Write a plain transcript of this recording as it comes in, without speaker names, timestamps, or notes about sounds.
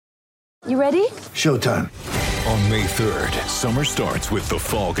You ready? Showtime. On May 3rd, summer starts with The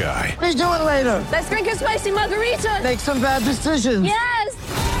Fall Guy. Let's do it later. Let's drink a spicy margarita. Make some bad decisions.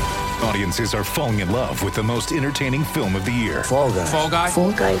 Yes! Audiences are falling in love with the most entertaining film of the year. Fall Guy. Fall Guy?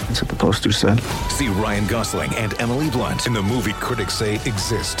 Fall guy. That's what the poster said. See Ryan Gosling and Emily Blunt in the movie critics say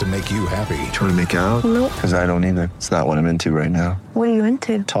exists to make you happy. Trying to make it out? Nope. Because I don't either. It's not what I'm into right now. What are you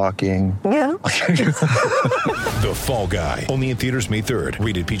into? Talking. Yeah. The Fall Guy. Only in theaters May 3rd.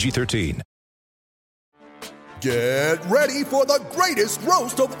 Rated PG-13. Get ready for the greatest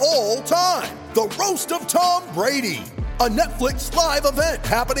roast of all time. The Roast of Tom Brady. A Netflix live event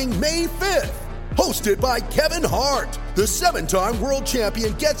happening May 5th. Hosted by Kevin Hart. The 7-time world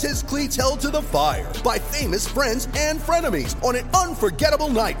champion gets his cleats held to the fire by famous friends and frenemies on an unforgettable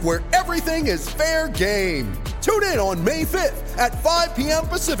night where everything is fair game. Tune in on May 5th at 5 p.m.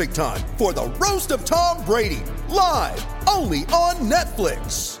 Pacific time for the Roast of Tom Brady. Live only on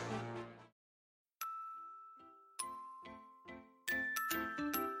Netflix.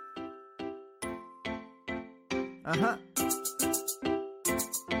 I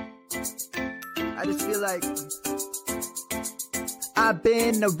just feel like I've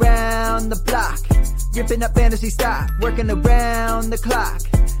been around the block, ripping up fantasy stock, working around the clock.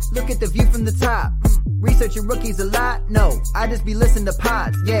 Look at the view from the top. Researching rookies a lot? No, I just be listening to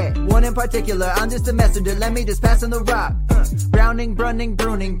pods. Yeah, one in particular, I'm just a messenger. Let me just pass on the rock. Browning, brunning,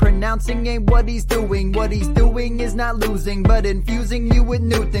 pruning, pronouncing ain't what he's doing. What he's doing is not losing, but infusing you with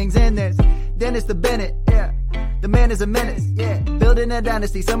new things. And there's Dennis the Bennett, yeah. The man is a menace, yeah. Building a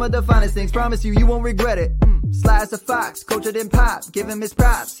dynasty, some of the finest things. Promise you, you won't regret it. Sly as a fox, cultured in pop. Give him his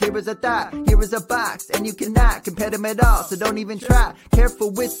props. Here is a thought, here is a box. And you cannot compare them at all, so don't even try. Careful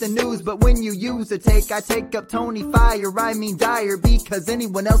with the news, but when you use a take, I take up Tony Fire. I mean Dyer, because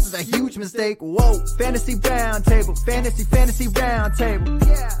anyone else is a huge mistake. Whoa, fantasy round table, fantasy round table.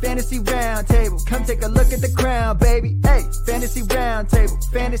 Yeah. Fantasy round table, come take a look at the crown, baby. Hey, fantasy round table,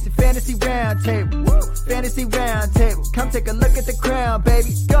 fantasy round table. Woo. Fantasy round table, come take a look at the crown,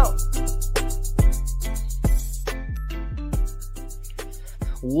 baby. Go.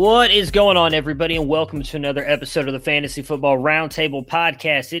 What is going on, everybody, and welcome to another episode of the Fantasy Football Roundtable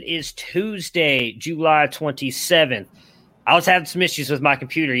Podcast. It is Tuesday, July 27th. I was having some issues with my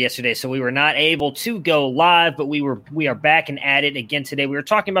computer yesterday, so we were not able to go live, but we are back and at it again today. We were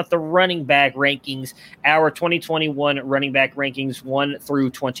talking about the running back rankings, our 2021 running back rankings 1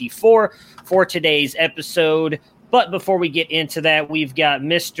 through 24 for today's episode. But before we get into that, we've got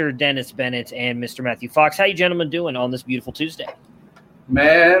Mr. Dennis Bennett and Mr. Matthew Fox. How you gentlemen doing on this beautiful Tuesday?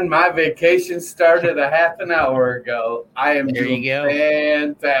 Man, my vacation started a half an hour ago. I am doing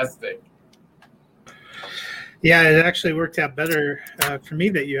fantastic. Yeah, it actually worked out better for me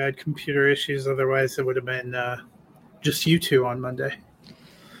that you had computer issues. Otherwise, it would have been just you two on Monday.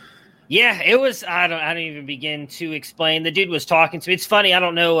 Yeah, it was. I don't even begin to explain. The dude was talking to me. It's funny. I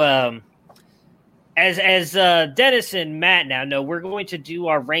don't know. As Dennis and Matt now know, we're going to do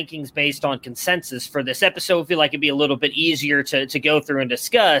our rankings based on consensus for this episode. I feel like it'd be a little bit easier to go through and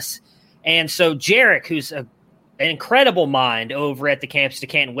discuss. And so Jarek, who's an incredible mind over at the Campus to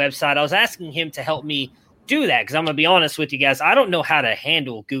Canton website, I was asking him to help me do that because I'm going to be honest with you guys. I don't know how to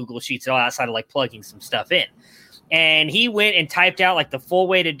handle Google Sheets at all outside of like plugging some stuff in. And he went and typed out like the full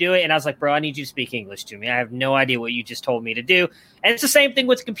way to do it. And I was like, bro, I need you to speak English to me. I have no idea what you just told me to do. And it's the same thing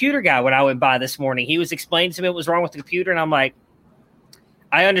with the computer guy when I went by this morning. He was explaining to me what was wrong with the computer. And I'm like,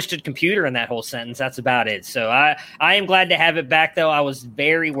 I understood computer in that whole sentence. That's about it. So I am glad to have it back, though. I was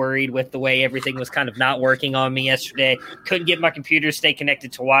very worried with the way everything was kind of not working on me yesterday. Couldn't get my computer to stay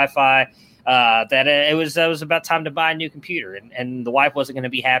connected to Wi-Fi. It was about time to buy a new computer, and the wife wasn't going to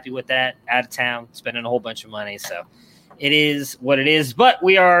be happy with that. Out of town, spending a whole bunch of money, so it is what it is. But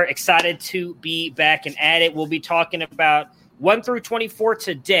we are excited to be back and at it. We'll be talking about 1 through 24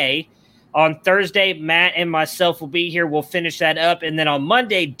 today. On Thursday, Matt and myself will be here. We'll finish that up, and then on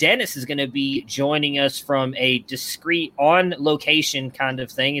Monday, Dennis is going to be joining us from a discrete on location kind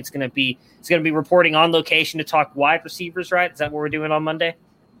of thing. It's going to be reporting on location to talk wide receivers, right? Is that what we're doing on Monday?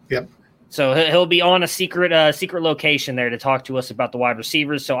 Yep. So he'll be on a secret location there to talk to us about the wide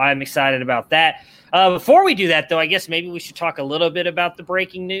receivers. So I'm excited about that. Before we do that, though, I guess maybe we should talk a little bit about the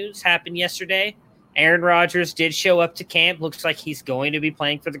breaking news happened yesterday. Aaron Rodgers did show up to camp. Looks like he's going to be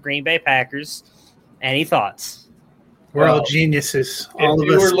playing for the Green Bay Packers. Any thoughts? We're all geniuses. All if of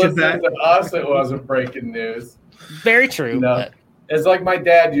you us were did listening that. to us, it wasn't breaking news. Very true. You know, but it's like my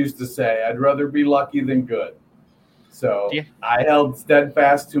dad used to say, I'd rather be lucky than good. So yeah. I held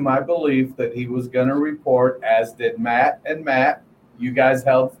steadfast to my belief that he was going to report, as did Matt and Matt. You guys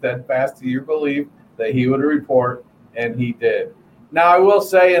held steadfast to your belief that he would report, and he did. Now, I will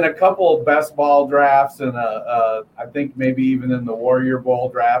say in a couple of best ball drafts and I think maybe even in the Warrior Bowl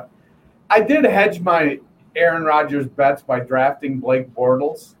draft, I did hedge my Aaron Rodgers bets by drafting Blake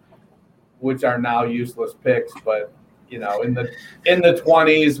Bortles, which are now useless picks. But, in the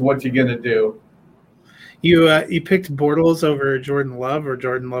 20s, what you going to do? You picked Bortles over Jordan Love, or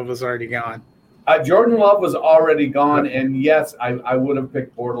Jordan Love was already gone? Jordan Love was already gone, and yes, I would have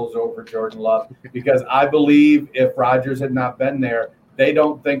picked Bortles over Jordan Love because I believe if Rodgers had not been there, they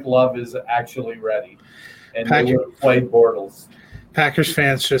don't think Love is actually ready, and they would have played Bortles. Packers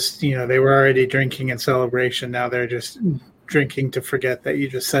fans just, they were already drinking in celebration. Now they're just drinking to forget that you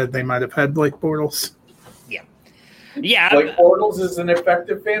just said they might have had Blake Bortles. Yeah. Yeah. Blake Bortles is an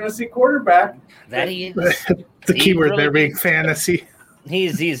effective fantasy quarterback. That he is. The keyword there being fantasy.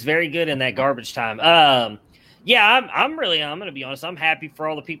 He's very good in that garbage time. I'm going to be honest. I'm happy for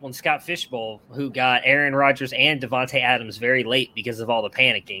all the people in Scott Fishbowl who got Aaron Rodgers and Devontae Adams very late because of all the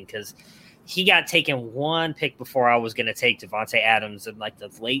panicking, because he got taken one pick before I was going to take Devontae Adams in like the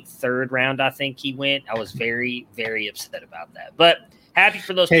late third round. I think he went. I was very, very upset about that, but happy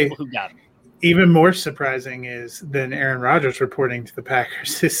for those people who got him. Even more surprising than Aaron Rodgers reporting to the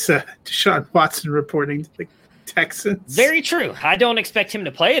Packers is Deshaun Watson reporting to the Texans. Very true. I don't expect him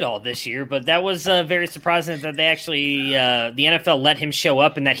to play at all this year, but that was very surprising that they actually the NFL let him show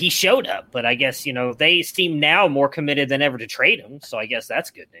up and that he showed up. But I guess, they seem now more committed than ever to trade him. So I guess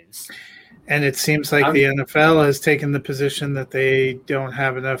that's good news. And it seems like the NFL has taken the position that they don't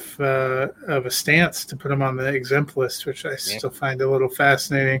have enough of a stance to put him on the exempt list, which I still find a little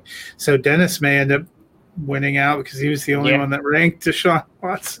fascinating. So Dennis may end up winning out because he was the only one that ranked Deshaun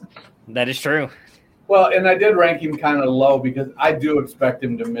Watson. That is true. Well, and I did rank him kind of low because I do expect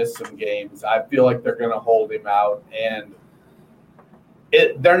him to miss some games. I feel like they're going to hold him out, and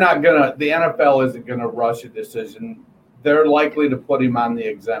they're not going to – the NFL isn't going to rush a decision. They're likely to put him on the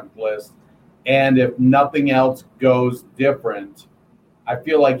exempt list. And if nothing else goes different, I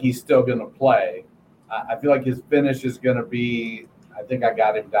feel like he's still going to play. I feel like his finish is going to be – I think I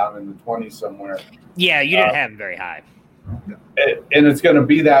got him down in the 20s somewhere. Yeah, you didn't have him very high. And it's going to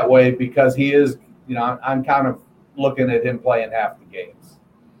be that way because he is – I'm kind of looking at him playing half the games.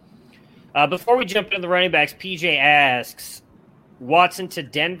 Before we jump into the running backs, PJ asks, Watson to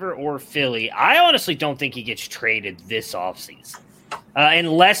Denver or Philly? I honestly don't think he gets traded this offseason.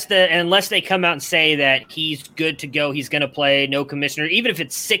 Unless they come out and say that he's good to go, he's going to play, no commissioner. Even if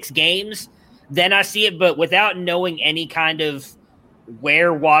it's 6 games, then I see it. But without knowing any kind of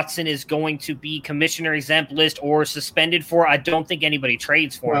where Watson is going to be commissioner exempt list or suspended for, I don't think anybody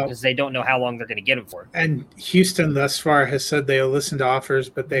trades for him because they don't know how long they're going to get him for. And Houston thus far has said they'll listen to offers,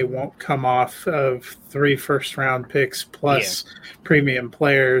 but they won't come off of 3 first-round picks plus premium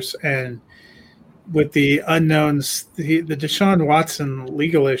players. And with the unknowns, the Deshaun Watson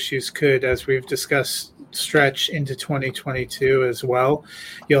legal issues could, as we've discussed, stretch into 2022 as well.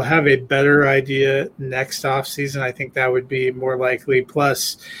 You'll have a better idea next offseason. I think that would be more likely.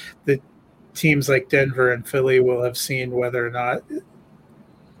 Plus, the teams like Denver and Philly will have seen whether or not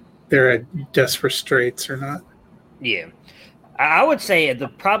they're at desperate straits or not. Yeah. I would say the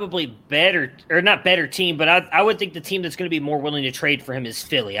probably better, or not better team, but I would think the team that's going to be more willing to trade for him is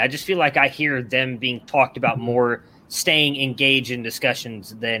Philly. I just feel like I hear them being talked about more, staying engaged in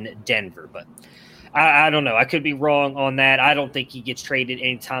discussions than Denver. But I don't know. I could be wrong on that. I don't think he gets traded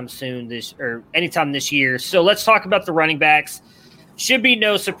anytime soon anytime this year. So let's talk about the running backs. Should be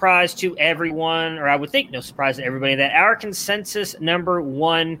no surprise to everyone, or I would think no surprise to everybody, that our consensus number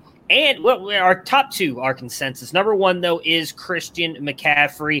 1 and our top 2 are consensus. Number 1, though, is Christian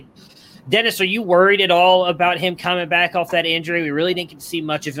McCaffrey. Dennis, are you worried at all about him coming back off that injury? We really didn't get to see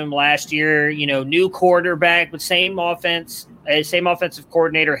much of him last year. New quarterback with same offensive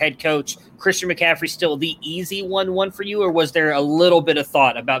coordinator, head coach. Christian McCaffrey still the easy 1-1 for you, or was there a little bit of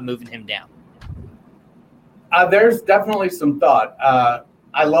thought about moving him down? There's definitely some thought.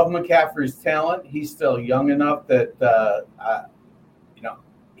 I love McCaffrey's talent. He's still young enough that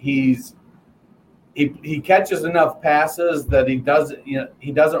he catches enough passes that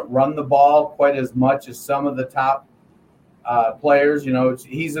he doesn't run the ball quite as much as some of the top players.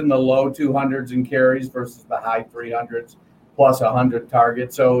 He's in the low 200s in carries versus the high 300s plus 100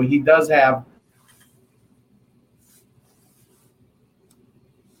 targets. So he does have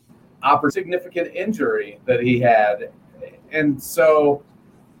significant injury that he had. And so,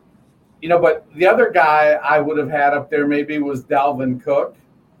 but the other guy I would have had up there maybe was Dalvin Cook.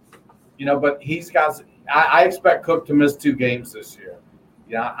 But I expect Cook to miss 2 games this year.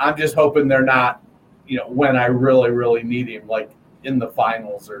 I'm just hoping they're not, when I really, really need him, like in the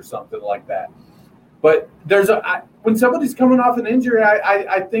finals or something like that. But when somebody's coming off an injury,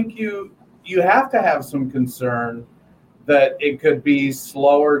 I think you have to have some concern that it could be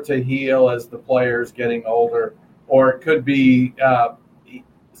slower to heal as the player's getting older, or it could be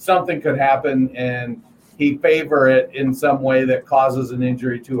something could happen and he favor it in some way that causes an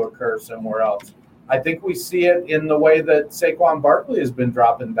injury to occur somewhere else. I think we see it in the way that Saquon Barkley has been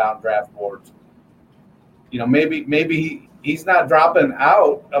dropping down draft boards. Maybe he's not dropping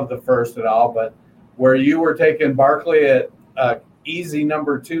out of the first at all, but where you were taking Barkley at easy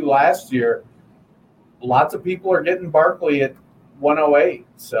number 2 last year, lots of people are getting Barkley at 108.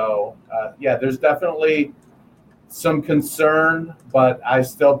 So, there's definitely some concern, but I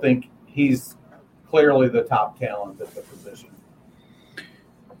still think he's clearly the top talent at the position.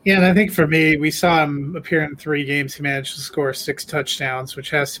 Yeah, and I think for me, we saw him appear in 3 games. He managed to score 6 touchdowns,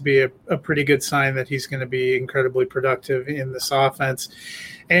 which has to be a pretty good sign that he's going to be incredibly productive in this offense.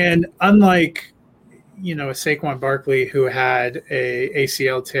 And unlike, a Saquon Barkley who had a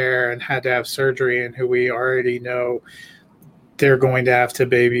ACL tear and had to have surgery and who we already know they're going to have to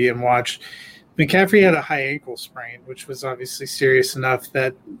baby and watch, McCaffrey had a high ankle sprain, which was obviously serious enough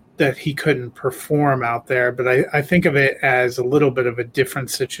that he couldn't perform out there. But I think of it as a little bit of a different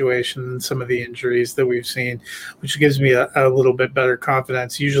situation than some of the injuries that we've seen, which gives me a little bit better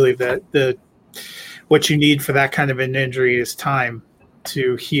confidence. Usually what you need for that kind of an injury is time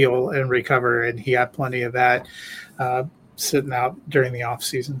to heal and recover, and he had plenty of that sitting out during the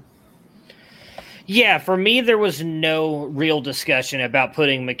offseason. Yeah, for me, there was no real discussion about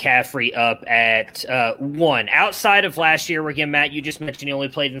putting McCaffrey up at 1. Outside of last year, where, again, Matt, you just mentioned he only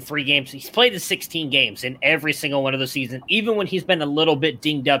played in 3 games. He's played in 16 games in every single one of the seasons. Even when he's been a little bit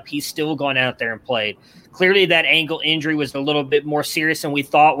dinged up, he's still gone out there and played. Clearly, that ankle injury was a little bit more serious than we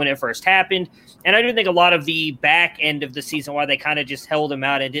thought when it first happened. And I do think a lot of the back end of the season, why they kind of just held him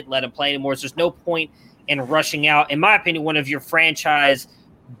out and didn't let him play anymore, is there's no point in rushing out. In my opinion, one of your franchise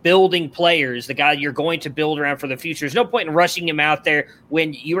building players, the guy you're going to build around for the future. There's no point in rushing him out there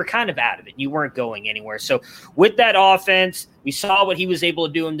when you were kind of out of it. You weren't going anywhere. So with that offense, we saw what he was able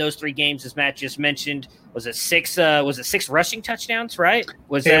to do in those 3 games, as Matt just mentioned. Was it 6 rushing touchdowns, right? It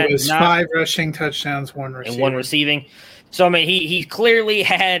was 5 rushing touchdowns, 1 receiving. And 1 receiving. So, I mean, he clearly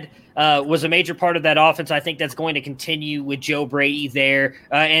had was a major part of that offense. I think that's going to continue with Joe Brady there.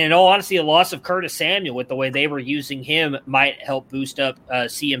 And in all honesty, the loss of Curtis Samuel with the way they were using him might help boost up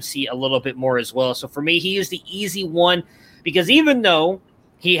CMC a little bit more as well. So for me, he is the easy one because even though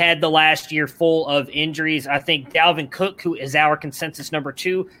he had the last year full of injuries, I think Dalvin Cook, who is our consensus number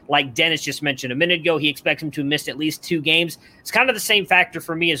 2, like Dennis just mentioned a minute ago, he expects him to miss at least 2 games. It's kind of the same factor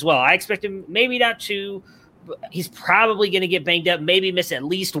for me as well. I expect him maybe not to. He's probably going to get banged up, maybe miss at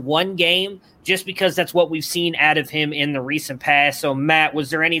least 1 game, just because that's what we've seen out of him in the recent past. So, Matt,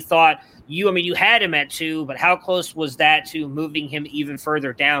 was there any thought? You had him at 2, but how close was that to moving him even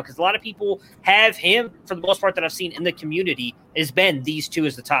further down? Because a lot of people have him, for the most part that I've seen in the community, has been these 2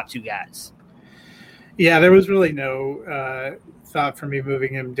 as the top 2 guys. Yeah, there was really no thought for me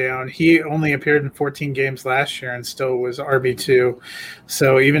moving him down. He only appeared in 14 games last year and still was RB2.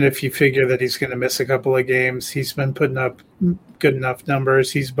 So even if you figure that he's going to miss a couple of games, he's been putting up good enough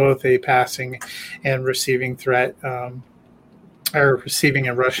numbers. He's both a passing and receiving threat, or receiving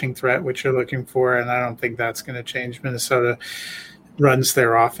and rushing threat, which you're looking for, and I don't think that's going to change. Minnesota runs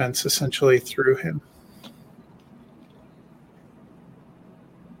their offense essentially through him.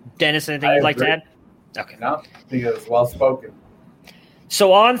 Dennis, anything you'd like to add? Okay. No, I think it was well spoken.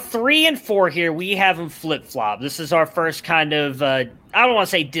 So on 3 and 4 here, we have them flip-flop. This is our first kind of, I don't want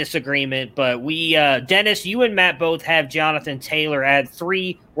to say disagreement, but we, Dennis, you and Matt both have Jonathan Taylor at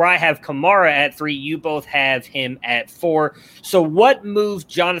 3, where I have Kamara at 3. You both have him at 4. So what moved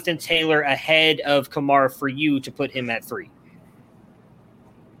Jonathan Taylor ahead of Kamara for you to put him at 3?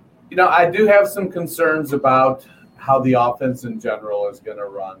 I do have some concerns about how the offense in general is going to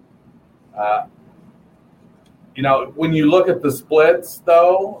run. When you look at the splits,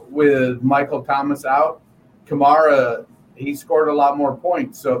 though, with Michael Thomas out, Kamara, he scored a lot more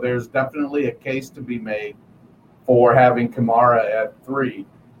points. So there's definitely a case to be made for having Kamara at 3.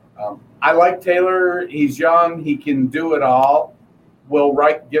 I like Taylor. He's young. He can do it all. Will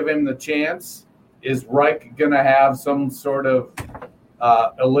Reich give him the chance? Is Reich going to have some sort of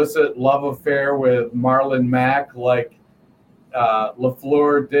illicit love affair with Marlon Mack like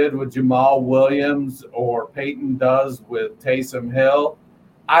LaFleur did with Jamal Williams or Peyton does with Taysom Hill?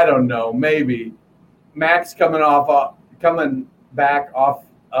 I don't know. Maybe. Mack's coming back off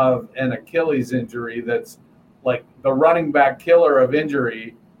of an Achilles injury that's like the running back killer of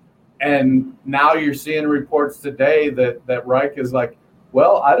injury. And now you're seeing reports today that Reich is like,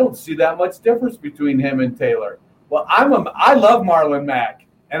 well, I don't see that much difference between him and Taylor. Well, I love Marlon Mack,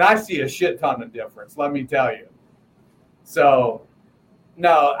 and I see a shit ton of difference, let me tell you. So,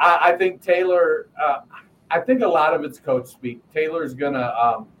 no, I think Taylor I think a lot of it's coach speak. Taylor's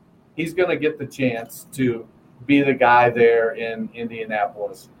he's gonna get the chance to be the guy there in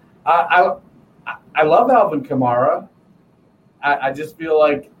Indianapolis. I love Alvin Kamara. I just feel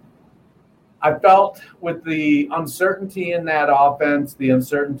like I felt with the uncertainty in that offense, the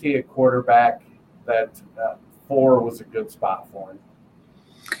uncertainty at quarterback, that 4 was a good spot for him.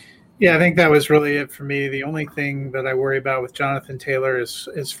 Yeah, I think that was really it for me. The only thing that I worry about with Jonathan Taylor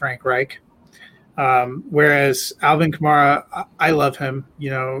is Frank Reich. Whereas Alvin Kamara, I love him.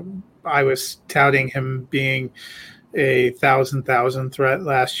 I was touting him being a 1,000 threat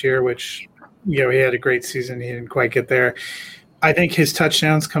last year, which, he had a great season. He didn't quite get there. I think his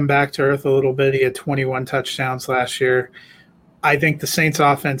touchdowns come back to earth a little bit. He had 21 touchdowns last year. I think the Saints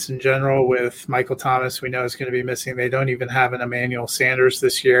offense in general with Michael Thomas, we know is going to be missing. They don't even have an Emmanuel Sanders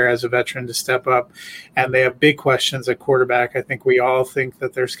this year as a veteran to step up. And they have big questions at quarterback. I think we all think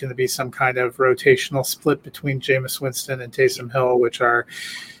that there's going to be some kind of rotational split between Jameis Winston and Taysom Hill, which are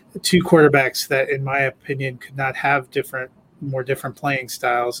two quarterbacks that, in my opinion, could not have more different playing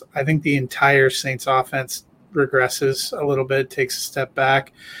styles. I think the entire Saints offense regresses a little bit, takes a step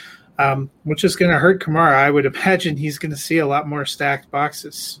back, which is going to hurt Kamara. I would imagine he's going to see a lot more stacked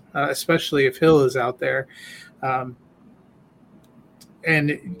boxes, especially if Hill is out there.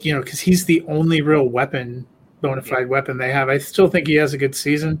 Because he's the only real bona fide weapon they have. I still think he has a good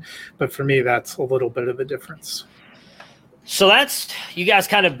season, but for me, that's a little bit of a difference. So you guys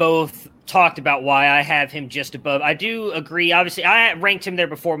kind of both talked about why I have him just above. I do agree. Obviously, I ranked him there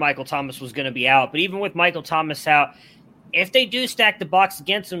before Michael Thomas was going to be out. But even with Michael Thomas out, if they do stack the box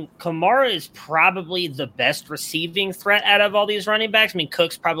against him, Kamara is probably the best receiving threat out of all these running backs. I mean,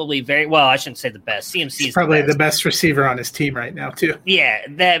 Cook's probably I shouldn't say the best. CMC is probably the best receiver on his team right now, too. Yeah,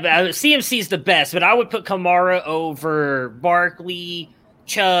 CMC is the best, but I would put Kamara over Barkley,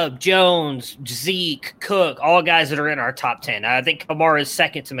 Chubb, Jones, Zeke, Cook, all guys that are in our top 10. I think Kamara is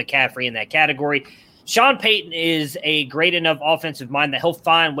second to McCaffrey in that category. Sean Payton is a great enough offensive mind that he'll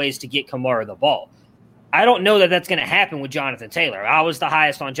find ways to get Kamara the ball. I don't know that that's going to happen with Jonathan Taylor. I was the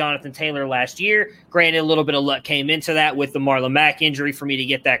highest on Jonathan Taylor last year. Granted, a little bit of luck came into that with the Marlon Mack injury for me to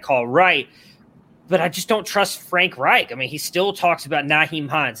get that call right. But I just don't trust Frank Reich. I mean, he still talks about Nyheim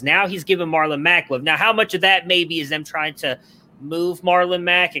Hines. Now he's giving Marlon Mack love. Now, how much of that maybe is them trying to move Marlon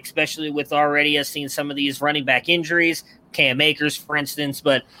Mack, especially with already us seeing some of these running back injuries, Cam Akers, for instance.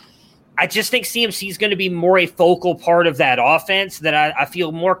 But I just think CMC is going to be more a focal part of that offense, that I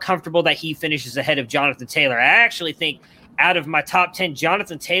feel more comfortable that he finishes ahead of Jonathan Taylor. I actually think out of my top 10,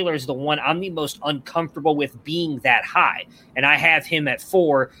 Jonathan Taylor is the one I'm the most uncomfortable with being that high. And I have him at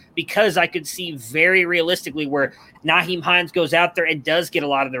 4 because I could see very realistically where Nyheim Hines goes out there and does get a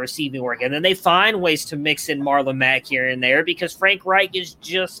lot of the receiving work. And then they find ways to mix in Marlon Mack here and there because Frank Reich is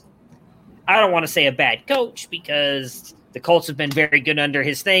just, I don't want to say a bad coach because the Colts have been very good under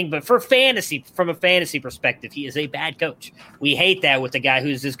his thing, but from a fantasy perspective, he is a bad coach. We hate that with a guy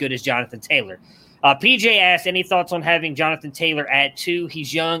who's as good as Jonathan Taylor. PJ asked, any thoughts on having Jonathan Taylor at 2?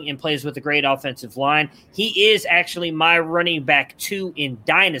 He's young and plays with a great offensive line. He is actually my running back 2 in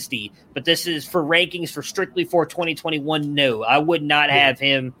Dynasty, but this is for rankings strictly for 2021. No, I would not have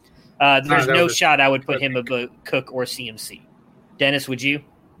him. There's no shot I would put him above Cook or CMC. Dennis, would you?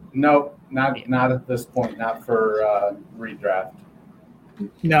 No, not at this point. Not for redraft.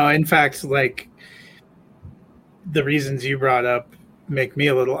 No, in fact, like the reasons you brought up make me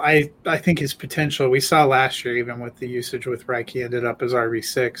a little. I think his potential. We saw last year, even with the usage with Reich, he ended up as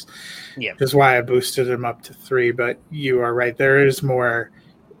RB6. Yeah, that's why I boosted him up to 3. But you are right. There is more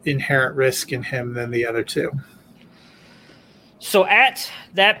inherent risk in him than the other 2. So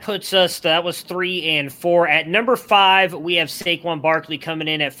that puts us, that was 3 and 4. At number 5, we have Saquon Barkley coming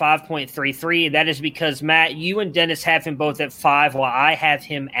in at 5.33. That is because, Matt, you and Dennis have him both at 5 while I have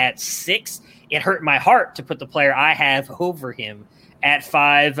him at 6. It hurt my heart to put the player I have over him at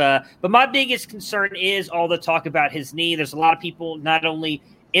 5. But my biggest concern is all the talk about his knee. There's a lot of people not only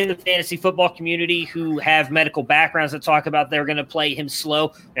in the fantasy football community who have medical backgrounds that talk about they're going to play him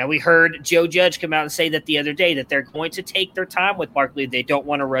slow. Now, we heard Joe Judge come out and say that the other day that they're going to take their time with Barkley. They don't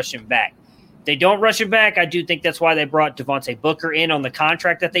want to rush him back. If they don't rush him back, I do think that's why they brought Devontae Booker in on the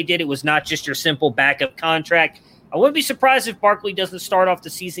contract that they did. It was not just your simple backup contract. I wouldn't be surprised if Barkley doesn't start off the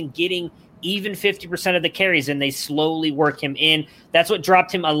season getting even 50% of the carries and they slowly work him in. That's what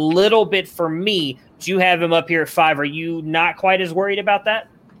dropped him a little bit for me. Do you have him up here at 5? Are you not quite as worried about that?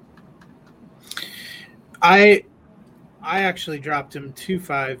 I actually dropped him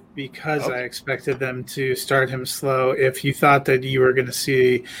 2-5 because I expected them to start him slow. If you thought that you were going to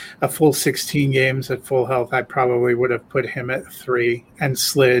see a full 16 games at full health, I probably would have put him at 3 and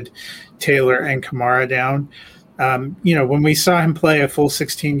slid Taylor and Kamara down. When we saw him play a full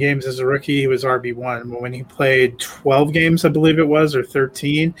 16 games as a rookie, he was RB1. But when he played 12 games, I believe it was, or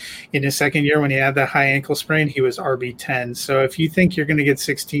 13 in his second year when he had that high ankle sprain, he was RB10. So if you think you're going to get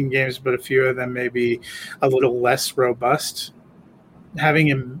 16 games, but a few of them may be a little less robust, having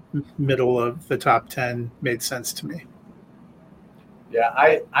him middle of the top 10 made sense to me. Yeah,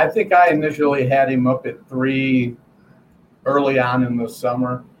 I think I initially had him up at 3 early on in the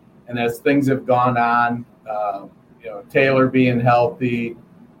summer. And as things have gone on, Taylor being healthy,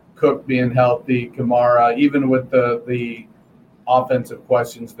 Cook being healthy, Kamara, even with the offensive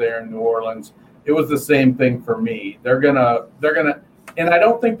questions there in New Orleans, it was the same thing for me. They're gonna, and I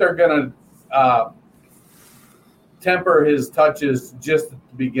don't think they're gonna temper his touches just at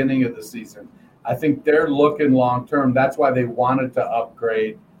the beginning of the season. I think they're looking long term. That's why they wanted to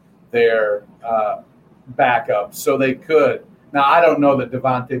upgrade their backup so they could. Now, I don't know that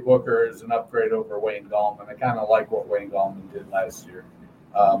Devontae Booker is an upgrade over Wayne Gallman. I kind of like what Wayne Gallman did last year.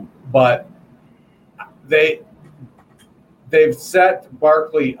 But they've set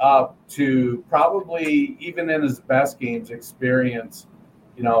Barkley up to probably, even in his best games, experience,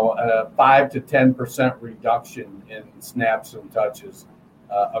 a 5 to 10% reduction in snaps and touches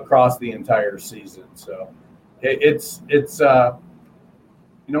across the entire season. So it's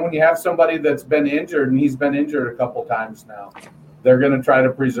when you have somebody that's been injured, and he's been injured a couple times now, they're going to try to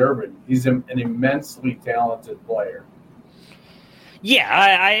preserve him. He's an immensely talented player. Yeah,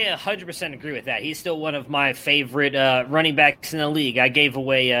 I 100% agree with that. He's still one of my favorite running backs in the league. I gave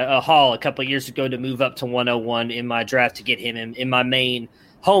away a haul a couple of years ago to move up to 101 in my draft to get him in my main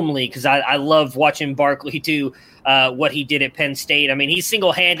home league because I love watching Barkley do what he did at Penn State. I mean, he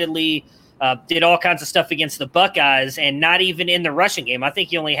single-handedly did all kinds of stuff against the Buckeyes, and not even in the rushing game. I think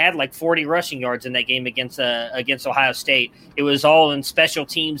he only had like 40 rushing yards in that game against Ohio State. It was all in special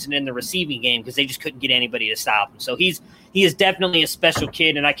teams and in the receiving game because they just couldn't get anybody to stop him. So he is definitely a special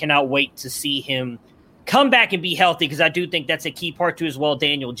kid, and I cannot wait to see him come back and be healthy because I do think that's a key part to as well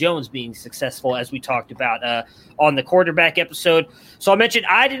Daniel Jones being successful, as we talked about on the quarterback episode. So I mentioned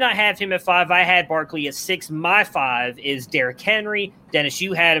I did not have him at 5. I had Barkley at 6. My 5 is Derrick Henry. Dennis,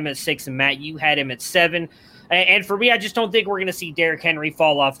 you had him at 6, and Matt, you had him at 7. And for me, I just don't think we're going to see Derrick Henry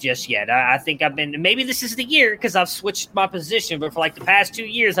fall off just yet. I think maybe this is the year because I've switched my position, but for like the past 2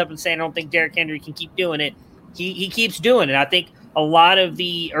 years, I've been saying I don't think Derrick Henry can keep doing it. He keeps doing it. I think a lot of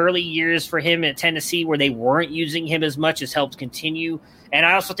the early years for him at Tennessee where they weren't using him as much has helped continue. And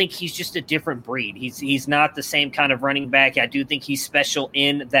I also think he's just a different breed. He's not the same kind of running back. I do think he's special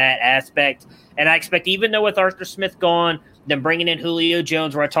in that aspect. And I expect, even though with Arthur Smith gone, then bringing in Julio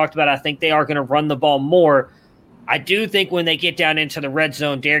Jones, where I talked about, I think they are going to run the ball more. I do think when they get down into the red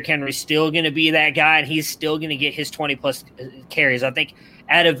zone, Derrick Henry's still going to be that guy, and he's still going to get his 20-plus carries. I think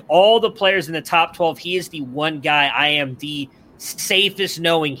out of all the players in the top 12, he is the one guy I am the safest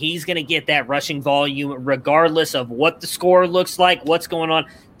knowing he's going to get that rushing volume regardless of what the score looks like, what's going on.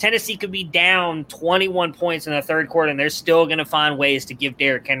 Tennessee could be down 21 points in the third quarter, and they're still going to find ways to give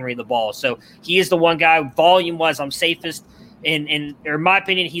Derrick Henry the ball. So he is the one guy, volume-wise, I'm safest. In my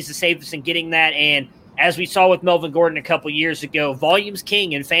opinion, he's the safest in getting that. And as we saw with Melvin Gordon a couple years ago, volume's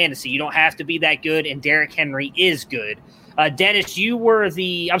king in fantasy. You don't have to be that good, and Derrick Henry is good. Dennis,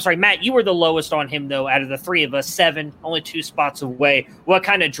 Matt, you were the lowest on him, though, out of the three of us, 7, only 2 spots away. What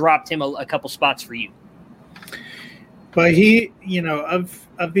kind of dropped him a couple spots for you? But he,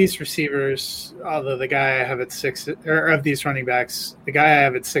 of these receivers, although the guy I have at 6, or of these running backs, the guy I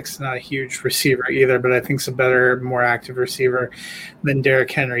have at 6 is not a huge receiver either, but I think he's a better, more active receiver than Derrick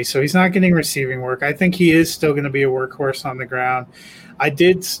Henry. So he's not getting receiving work. I think he is still going to be a workhorse on the ground. I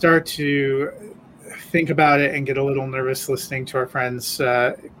did start to think about it and get a little nervous listening to our friends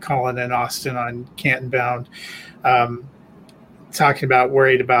Colin and Austin on Canton Bound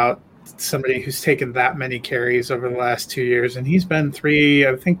worried about somebody who's taken that many carries over the last 2 years, and he's been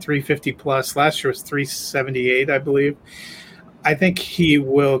 350 plus. Last year was 378, I believe. I think he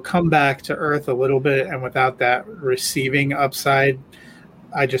will come back to earth a little bit, and without that receiving upside,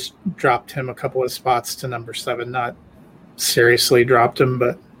 I just dropped him a couple of spots to number 7. Not seriously dropped him,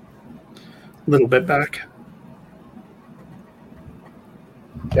 but a little bit back.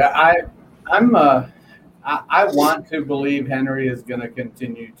 Yeah, I want to believe Henry is going to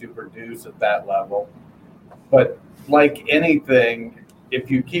continue to produce at that level. But like anything, if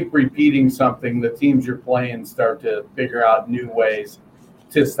you keep repeating something, the teams you're playing start to figure out new ways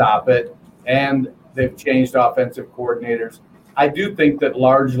to stop it. And They've changed offensive coordinators. I do think that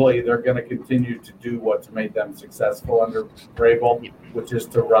largely they're going to continue to do what's made them successful under Vrabel, which is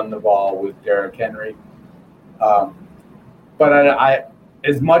to run the ball with Derrick Henry. But I,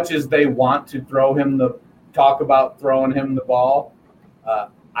 as much as they want to talk about throwing him the ball,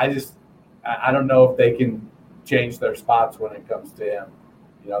 I don't know if they can change their spots when it comes to him.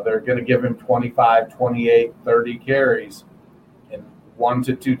 They're going to give him 25, 28, 30 carries and 1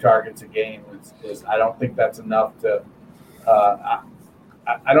 to 2 targets a game. I don't think that's enough to.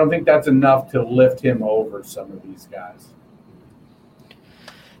 I don't think that's enough to lift him over some of these guys.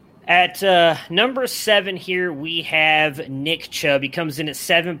 At number 7 here, we have Nick Chubb. He comes in at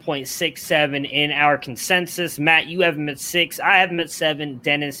 7.67 in our consensus. Matt, you have him at 6. I have him at 7.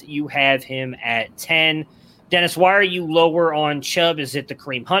 Dennis, you have him at 10. Dennis, why are you lower on Chubb? Is it the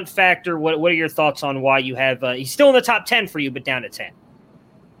Kareem Hunt factor? What are your thoughts on why you have he's still in the top 10 for you, but down to 10?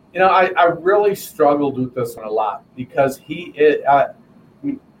 I really struggled with this one a lot because he's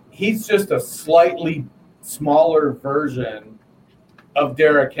just a slightly smaller version of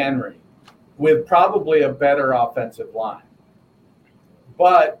Derrick Henry with probably a better offensive line.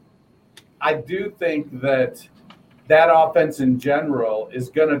 But I do think that offense in general is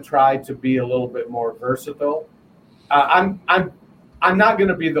going to try to be a little bit more versatile. I'm not going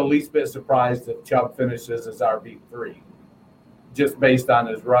to be the least bit surprised if Chubb finishes as RB3, just based on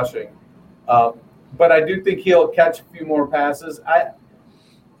his rushing. But I do think he'll catch a few more passes.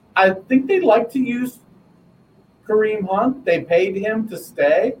 I think they like to use Kareem Hunt. They paid him to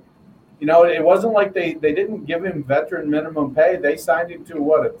stay. It wasn't like they didn't give him veteran minimum pay. They signed him to,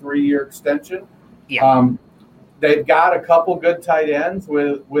 a 3-year extension? Yeah. They've got a couple good tight ends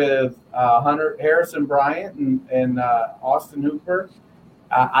with Hunter Harrison Bryant and Austin Hooper.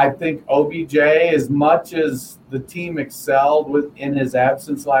 I think OBJ, as much as the team excelled in his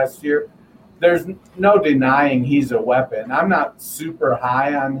absence last year, there's no denying he's a weapon. I'm not super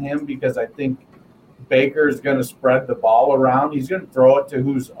high on him because I think Baker is going to spread the ball around. He's going to throw it to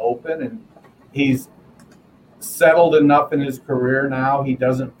who's open, and he's settled enough in his career now. He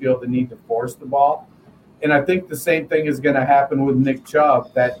doesn't feel the need to force the ball. And I think the same thing is going to happen with Nick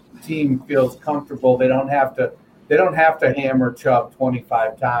Chubb. That team feels comfortable. They don't have to hammer Chubb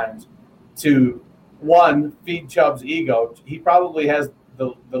 25 times to, one, feed Chubb's ego. He probably has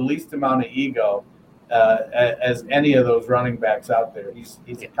the least amount of ego as any of those running backs out there. He's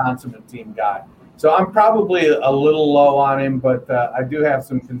a consummate team guy. So I'm probably a little low on him, but I do have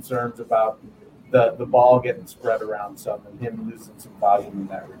some concerns about the ball getting spread around some and him losing some volume in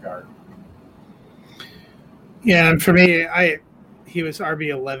that regard. Yeah, and for me, he was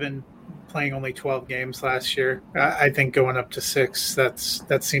RB11 playing only 12 games last year. I think going up to 6,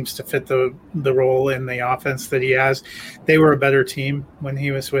 that seems to fit the role in the offense that he has. They were a better team when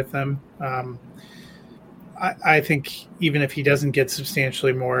he was with them. I think even if he doesn't get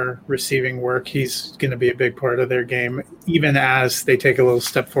substantially more receiving work, he's going to be a big part of their game, even as they take a little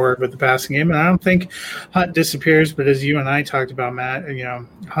step forward with the passing game. And I don't think Hunt disappears, but as you and I talked about, Matt,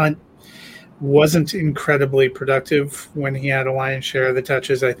 Hunt wasn't incredibly productive when he had a lion's share of the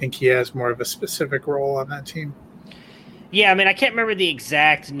touches. I think he has more of a specific role on that team. Yeah, I can't remember the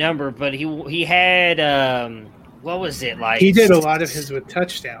exact number, but he had what was it like? He did a lot of his with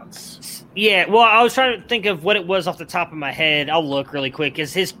touchdowns. Yeah, well, I was trying to think of what it was off the top of my head. I'll look really quick.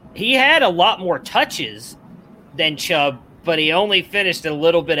 He had a lot more touches than Chubb, but he only finished a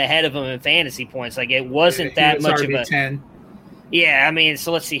little bit ahead of him in fantasy points. Like it wasn't that much of a 10. Yeah,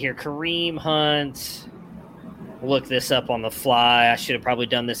 so let's see here. Kareem Hunt. Look this up on the fly. I should have probably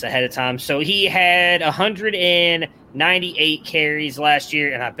done this ahead of time. So he had 198 carries last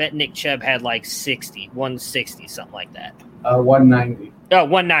year, and I bet Nick Chubb had like 160, something like that. 190. Oh,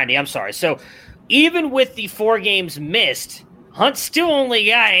 190. I'm sorry. So even with the 4 games missed, Hunt still only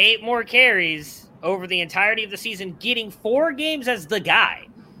got 8 more carries over the entirety of the season, getting 4 games as the guy.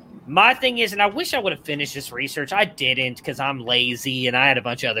 My thing is, and I wish I would have finished this research. I didn't because I'm lazy and I had a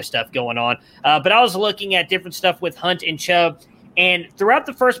bunch of other stuff going on. But I was looking at different stuff with Hunt and Chubb. And throughout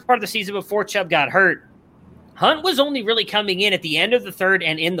the first part of the season before Chubb got hurt, Hunt was only really coming in at the end of the third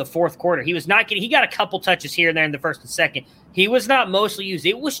and in the fourth quarter. He got a couple touches here and there in the first and second. He was not mostly used.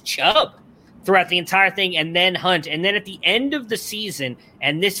 It was Chubb throughout the entire thing and then Hunt. And then at the end of the season,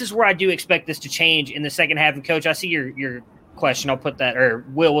 and this is where I do expect this to change in the second half. And Coach, I see your question. I'll put that, or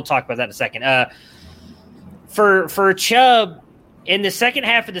we'll talk about that in a second. For Chubb, in the second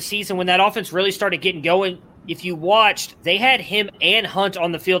half of the season, when that offense really started getting going, if you watched, they had him and Hunt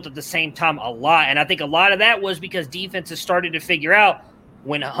on the field at the same time a lot. And I think a lot of that was because defenses started to figure out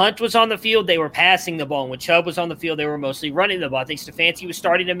When Hunt was on the field, they were passing the ball. And when Chubb was on the field, they were mostly running the ball. I think Stefanski was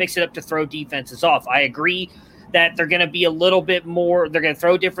starting to mix it up to throw defenses off. I agree that they're going to be a little bit more – they're going to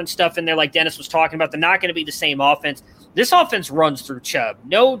throw different stuff in there like Dennis was talking about. They're not going to be the same offense. This offense runs through Chubb.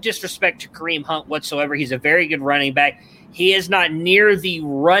 No disrespect to Kareem Hunt whatsoever. He's a very good running back. He is not near the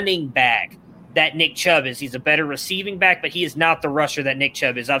running back that Nick Chubb is. He's a better receiving back, but he is not the rusher that Nick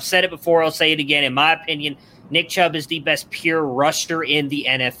Chubb is. I've said it before. I'll say it again. In my opinion, Nick Chubb is the best pure rusher in the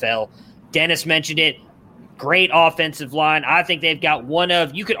NFL. Dennis mentioned it. Great offensive line. I think they've got one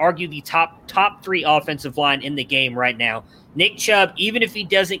of, you could argue, the top 3 offensive line in the game right now. Nick Chubb, even if he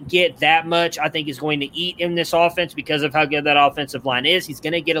doesn't get that much, I think is going to eat in this offense because of how good that offensive line is. He's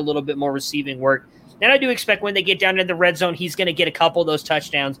going to get a little bit more receiving work. And I do expect when they get down in the red zone, he's going to get a couple of those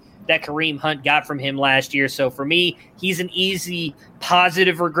touchdowns that Kareem Hunt got from him last year. So for me, he's an easy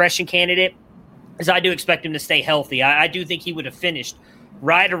positive regression candidate, because I do expect him to stay healthy. I do think he would have finished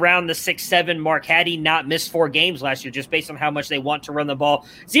right around the 6-7 mark had he not missed 4 games last year, just based on how much they want to run the ball.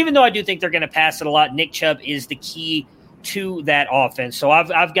 So even though I do think they're going to pass it a lot, Nick Chubb is the key to that offense. So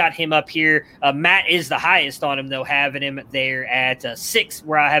I've got him up here. Matt is the highest on him, though, having him there at 6,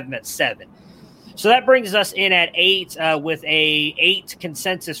 where I have him at 7. So that brings us in at 8 with a 8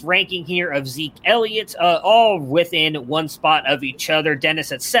 consensus ranking here of Zeke Elliott, all within one spot of each other.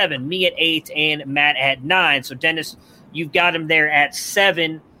 Dennis at 7, me at 8, and Matt at 9. So Dennis, you've got him there at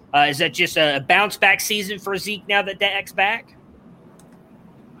 7. Is that just a bounce back season for Zeke now that Dak's back?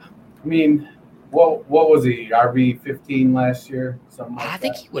 I mean, what was he? RB 15 last year? Something like I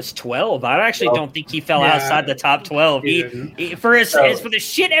think he was 12. I actually don't think he fell outside the top 12. For the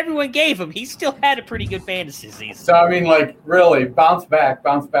shit everyone gave him, he still had a pretty good fantasy season. So I mean, like, really, bounce back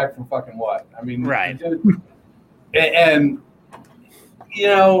from fucking what? I mean, right? And you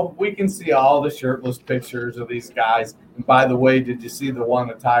know, we can see all the shirtless pictures of these guys. And by the way, did you see the one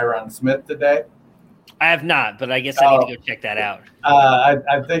of Tyron Smith today? I have not, but I guess I need to go check that out.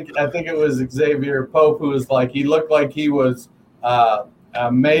 I think it was Xavier Pope who was like, he looked like he was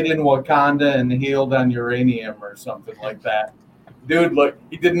made in Wakanda and healed on uranium or something like that. Dude,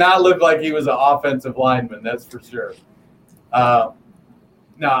 he did not look like he was an offensive lineman, that's for sure. No,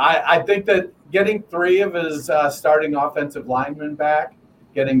 I think that getting 3 of his starting offensive linemen back,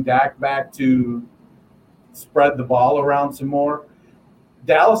 getting Dak back to spread the ball around some more,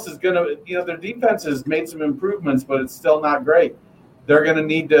 Dallas is going to, their defense has made some improvements, but it's still not great. They're going to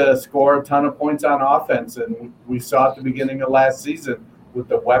need to score a ton of points on offense, and we saw at the beginning of last season with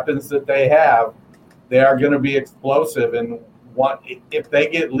the weapons that they have, they are going to be explosive. And if they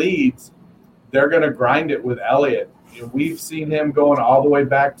get leads, they're going to grind it with Elliott. We've seen him going all the way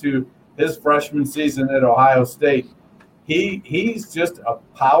back to his freshman season at Ohio State. He's just a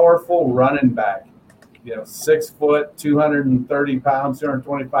powerful running back. 6 foot, 230 pounds,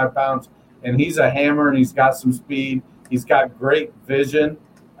 225 pounds, and he's a hammer, and he's got some speed. He's got great vision.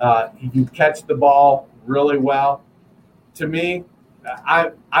 He can catch the ball really well. To me,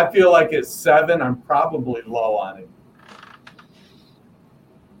 I feel like at 7, I'm probably low on him.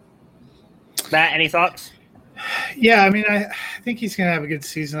 Matt, any thoughts? Yeah, I mean, I think he's going to have a good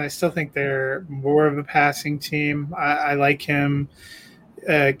season. I still think they're more of a passing team. I like him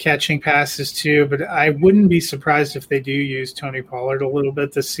catching passes too, but I wouldn't be surprised if they do use Tony Pollard a little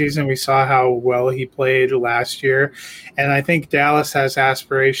bit this season. We saw how well he played last year, and I think Dallas has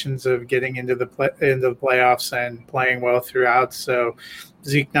aspirations of getting into the playoffs and playing well throughout. So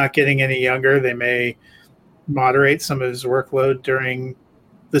Zeke not getting any younger, they may moderate some of his workload during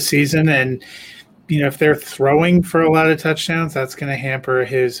the season, and if they're throwing for a lot of touchdowns, that's going to hamper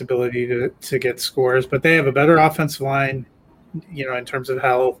his ability to get scores. But they have a better offensive line. In terms of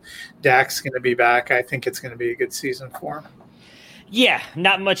how Dak's going to be back, I think it's going to be a good season for him. Yeah,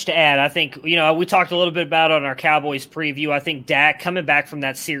 not much to add. I think, we talked a little bit about on our Cowboys preview. I think Dak coming back from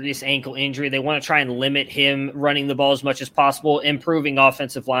that serious ankle injury, they want to try and limit him running the ball as much as possible, improving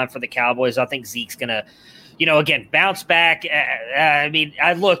offensive line for the Cowboys. I think Zeke's going to, again, bounce back.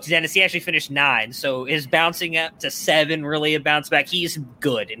 I looked, Dennis, he actually finished 9. So is bouncing up to 7 really a bounce back? He's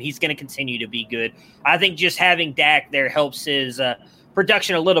good, and he's going to continue to be good. I think just having Dak there helps his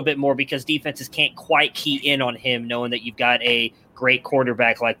production a little bit more because defenses can't quite key in on him knowing that you've got a great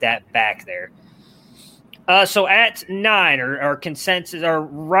quarterback like that back there. So at 9, our consensus, our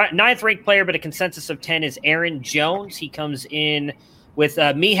 9th ranked player, but a consensus of 10 is Aaron Jones. He comes in with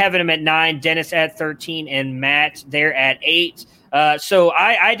me having him at 9, Dennis at 13, and Matt there at 8. So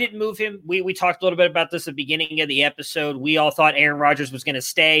I didn't move him. We talked a little bit about this at the beginning of the episode. We all thought Aaron Rodgers was going to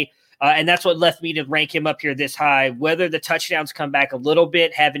stay. And that's what left me to rank him up here this high. Whether the touchdowns come back a little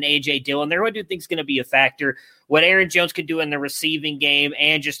bit, having A.J. Dillon there, I do think is going to be a factor. What Aaron Jones can do in the receiving game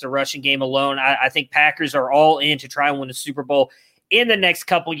and just the rushing game alone, I think Packers are all in to try and win a Super Bowl in the next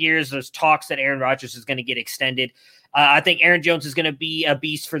couple years. There's talks that Aaron Rodgers is going to get extended. I think Aaron Jones is going to be a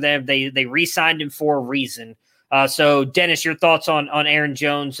beast for them. They re-signed him for a reason. So, Dennis, your thoughts on Aaron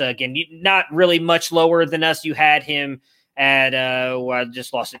Jones? Again, not really much lower than us. You had him at, I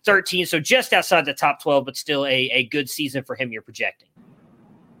just lost it, 13, so just outside the top 12, but still a good season for him you're projecting.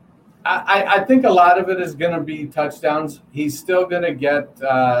 I think a lot of it is going to be touchdowns. He's still going to get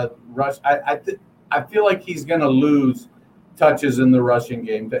rush. I feel like he's going to lose touches in the rushing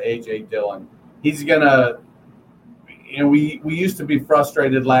game to A.J. Dillon. He's going to – we used to be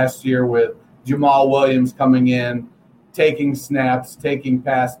frustrated last year with Jamal Williams coming in, taking snaps, taking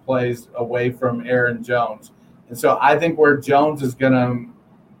pass plays away from Aaron Jones. And so I think where Jones is going to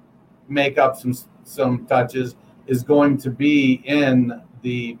make up some touches is going to be in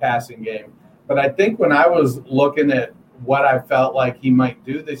the passing game. But I think when I was looking at what I felt like he might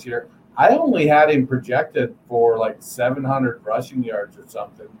do this year, I only had him projected for like 700 rushing yards or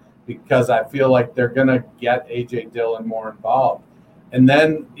something, because I feel like they're going to get A.J. Dillon more involved. And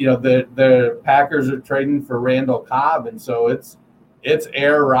then, the Packers are trading for Randall Cobb, and so it's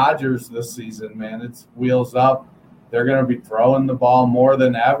Aaron Rodgers this season, man. It's wheels up. They're going to be throwing the ball more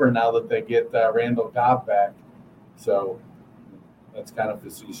than ever now that they get Randall Cobb back. So that's kind of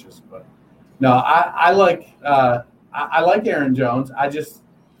facetious, but no, I like Aaron Jones. I just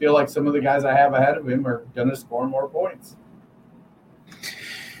feel like some of the guys I have ahead of him are going to score more points.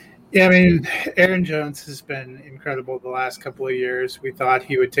 Yeah, I mean, Aaron Jones has been incredible the last couple of years. We thought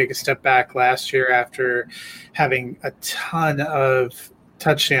he would take a step back last year after having a ton of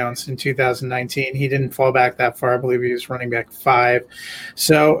touchdowns in 2019. He didn't fall back that far. I believe he was running back 5.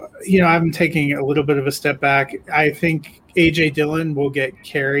 So, I'm taking a little bit of a step back. I think A.J. Dillon will get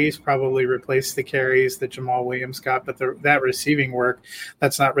carries, probably replace the carries that Jamal Williams got, but that receiving work,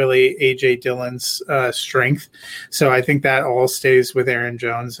 that's not really A.J. Dillon's strength. So I think that all stays with Aaron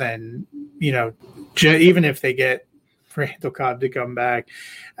Jones. And, even if they get Randall Cobb to come back,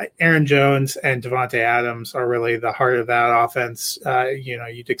 Aaron Jones and Devontae Adams are really the heart of that offense.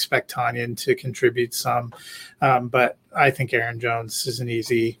 You'd expect Tanyan to contribute some, but I think Aaron Jones is an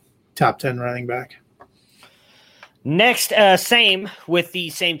easy top 10 running back. Next, same with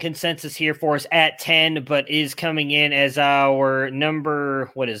the same consensus here for us at 10, but is coming in as our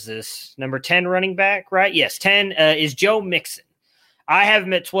number 10 running back, right? Yes, 10 is Joe Mixon. I have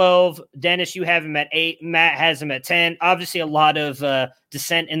him at 12. Dennis, you have him at 8. Matt has him at 10. Obviously, a lot of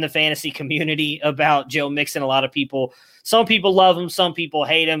dissent in the fantasy community about Joe Mixon. A lot of people, some people love him, some people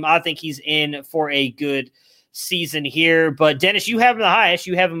hate him. I think he's in for a good season here. But Dennis, you have him the highest.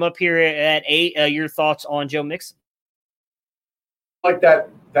 You have him up here at 8. Your thoughts on Joe Mixon? Like that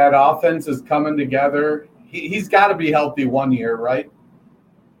offense is coming together. He's got to be healthy one year, right?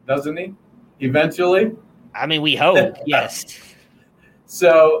 Doesn't he? Eventually? I mean, we hope, yes.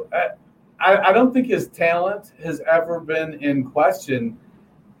 So I don't think his talent has ever been in question,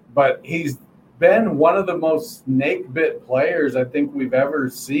 but he's been one of the most snake-bit players I think we've ever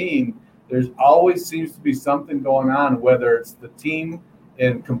seen. There's always seems to be something going on, whether it's the team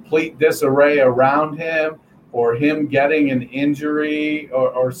in complete disarray around him or him getting an injury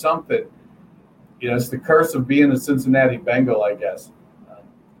or something. It's the curse of being a Cincinnati Bengal, I guess.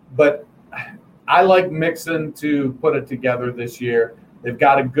 But I like Mixon to put it together this year. They've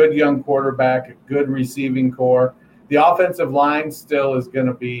got a good young quarterback, a good receiving core. The offensive line still is going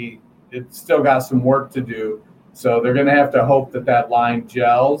to be – it's still got some work to do. So they're going to have to hope that line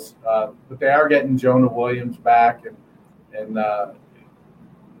gels. But they are getting Jonah Williams back. And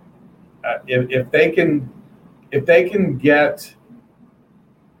if they can get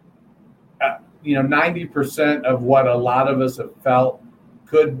 90% of what a lot of us have felt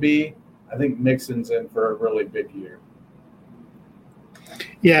could be, I think Mixon's in for a really big year.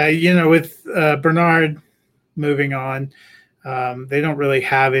 Yeah, with Bernard moving on, they don't really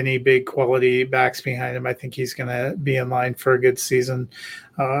have any big quality backs behind him. I think he's going to be in line for a good season,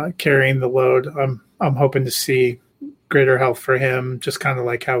 carrying the load. I'm hoping to see greater health for him, just kind of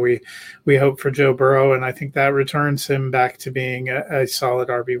like how we hope for Joe Burrow, and I think that returns him back to being a solid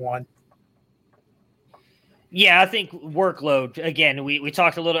RB1. Yeah, I think workload, again, I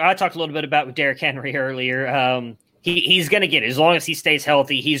talked a little bit about Derrick Henry earlier. He's going to get it. As long as he stays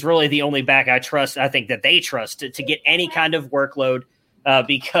healthy, he's really the only back I think that they trust to get any kind of workload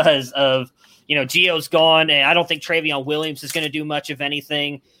because of, Gio's gone, and I don't think Travion Williams is going to do much of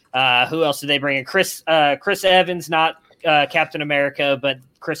anything. Who else did they bring in? Chris Evans, not Captain America, but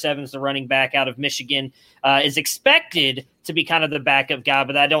Chris Evans, the running back out of Michigan, is expected to be kind of the backup guy,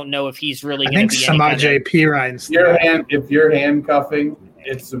 but I don't know if he's really going to be Samaj P. Ryan's. If you're handcuffing,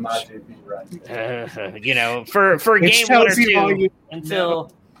 it's Samaj P. Ryan. For game 1 or 2 know.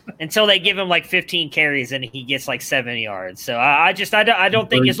 until they give him like 15 carries and he gets like 7 yards. So I don't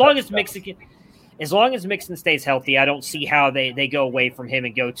think as long as Mixon stays healthy, I don't see how they go away from him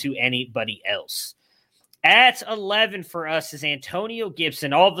and go to anybody else. At 11 for us is Antonio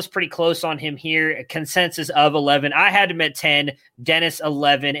Gibson. All of us pretty close on him here. A consensus of 11. I had him at 10, Dennis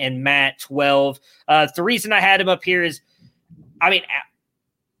 11, and Matt 12. The reason I had him up here is,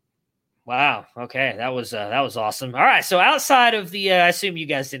 wow. Okay, that was awesome. All right, so outside of the, I assume you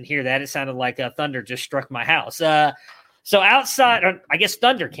guys didn't hear that. It sounded like thunder just struck my house. So outside, I guess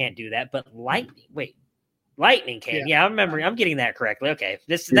thunder can't do that, but lightning can. Yeah, I remember. I'm getting that correctly. Okay,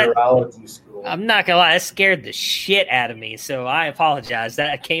 Meteorology school. I'm not gonna lie, that scared the shit out of me. So I apologize.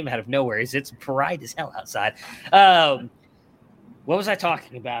 That came out of nowhere. It's bright as hell outside. What was I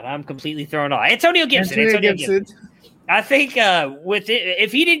talking about? I'm completely thrown off. Antonio Gibson. I think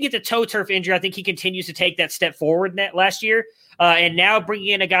if he didn't get the toe turf injury, I think he continues to take that step forward last year. And now bringing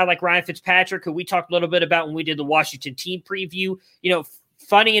in a guy like Ryan Fitzpatrick, who we talked a little bit about when we did the Washington team preview.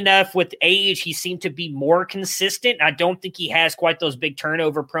 Funny enough, with age, he seemed to be more consistent. I don't think he has quite those big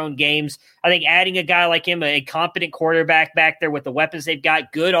turnover-prone games. I think adding a guy like him, a competent quarterback back there with the weapons they've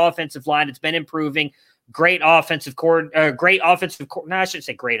got, good offensive line, it's been improving. Great offensive coordinator, I shouldn't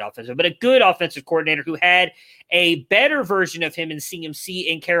say great offensive, but a good offensive coordinator who had a better version of him in CMC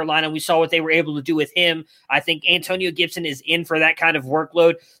in Carolina. We saw what they were able to do with him. I think Antonio Gibson is in for that kind of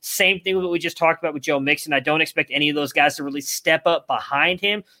workload. Same thing with what we just talked about with Joe Mixon. I don't expect any of those guys to really step up behind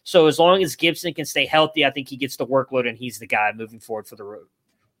him. So as long as Gibson can stay healthy, I think he gets the workload and he's the guy moving forward for the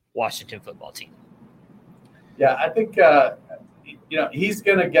Washington football team. Yeah, I think he's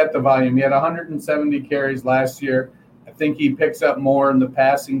going to get the volume. He had 170 carries last year. I think he picks up more in the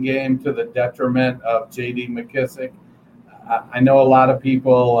passing game to the detriment of J.D. McKissick. I know a lot of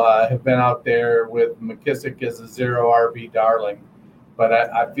people have been out there with McKissick as a zero RB darling, but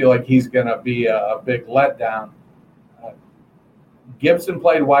I feel like he's going to be a big letdown. Gibson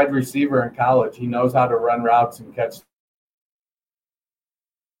played wide receiver in college. He knows how to run routes and catch the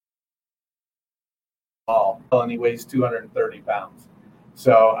ball, and he weighs 230 pounds.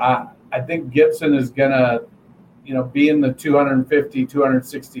 So I think Gibson is going to, be in the 250,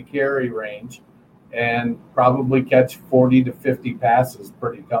 260 carry range and probably catch 40 to 50 passes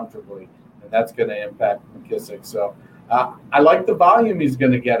pretty comfortably. And that's going to impact McKissick. So I like the volume he's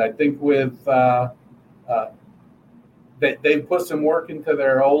going to get. I think with they put some work into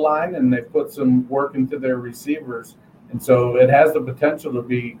their O-line and they put some work into their receivers. And so it has the potential to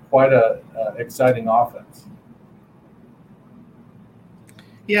be quite a exciting offense.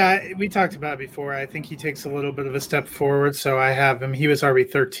 Yeah, we talked about it before. I think he takes a little bit of a step forward. So I have him. He was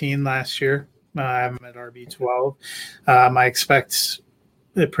RB13 last year. I have him at RB12. I expect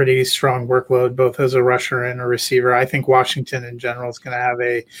a pretty strong workload, both as a rusher and a receiver. I think Washington in general is going to have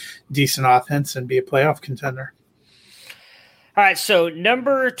a decent offense and be a playoff contender. All right, so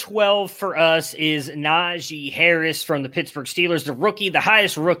number 12 for us is Najee Harris from the Pittsburgh Steelers, the rookie, the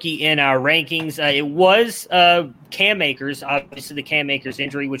highest rookie in our rankings. It was Cam Akers, obviously the Cam Akers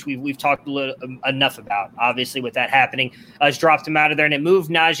injury, which we've talked enough about, obviously, with that happening. Has dropped him out of there, and it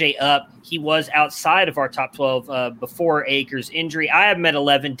moved Najee up. He was outside of our top 12 before Akers' injury. I have him at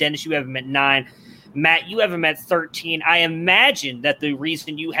 11. Dennis, you have him at 9. Matt, you have him at 13. I imagine that the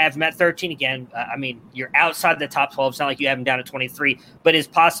reason you have him at 13, again, you're outside the top 12. It's not like you have him down at 23, but is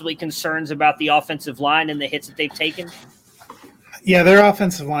possibly concerns about the offensive line and the hits that they've taken? Yeah, their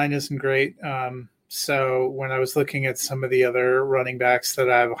offensive line isn't great. So when I was looking at some of the other running backs that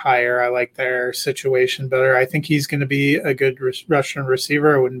I have higher, I like their situation better. I think he's going to be a good Russian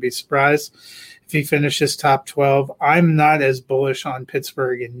receiver. I wouldn't be surprised if he finishes top 12. I'm not as bullish on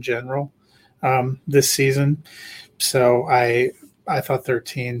Pittsburgh in general this season. So I thought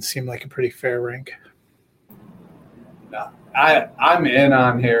 13 seemed like a pretty fair rank. I'm in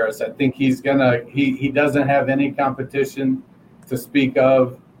on Harris. I think he's he doesn't have any competition to speak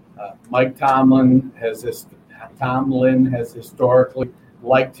of. Mike Tomlin has historically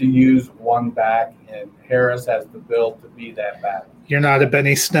liked to use one back, and Harris has the build to be that back. You're not a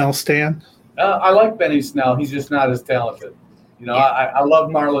Benny Snell stan? I like Benny Snell. He's just not as talented. I love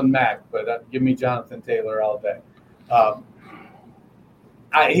Marlon Mack, but give me Jonathan Taylor all day.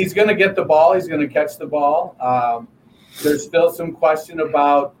 He's going to get the ball. He's going to catch the ball. There's still some question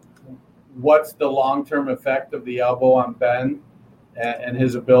about what's the long-term effect of the elbow on Ben and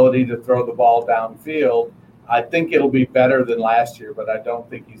his ability to throw the ball downfield. I think it'll be better than last year, but I don't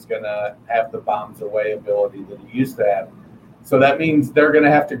think he's going to have the bombs away ability that he used to have. So that means they're going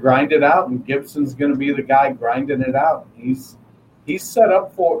to have to grind it out, and Gibson's going to be the guy grinding it out. He's set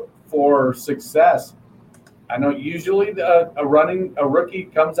up for success. I know usually a rookie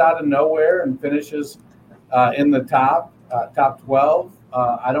comes out of nowhere and finishes in the top 12.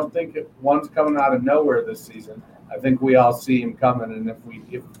 I don't think one's coming out of nowhere this season. I think we all see him coming, and if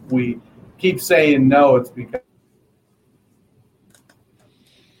we keep saying no, it's because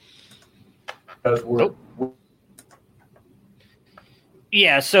we're.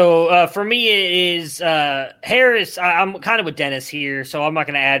 Yeah, so for me, it is Harris. I'm kind of with Dennis here, so I'm not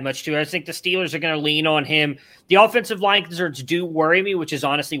going to add much to it. I think the Steelers are going to lean on him. The offensive line concerns do worry me, which is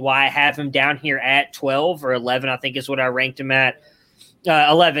honestly why I have him down here at 12 or 11, I think is what I ranked him at,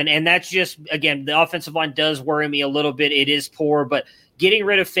 11. And that's just, again, the offensive line does worry me a little bit. It is poor, but getting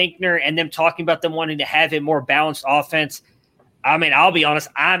rid of Finkner and them talking about them wanting to have a more balanced offense, I mean, I'll be honest,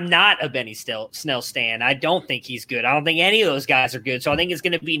 I'm not a Benny Snell stan. I don't think he's good. I don't think any of those guys are good. So I think it's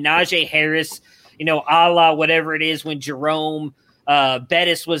going to be Najee Harris, a la whatever it is when Jerome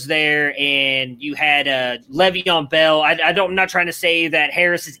Bettis was there and you had Le'Veon Bell. I'm not trying to say that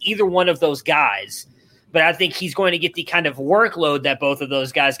Harris is either one of those guys, but I think he's going to get the kind of workload that both of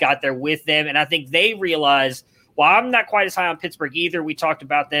those guys got there with them. And I think they realize, well, I'm not quite as high on Pittsburgh either. We talked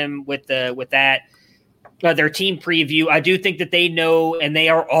about them with that. Their team preview. I do think that they know and they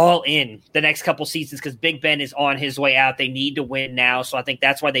are all in the next couple seasons because Big Ben is on his way out. They need to win now. So I think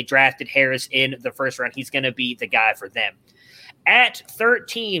that's why they drafted Harris in the first round. He's going to be the guy for them. At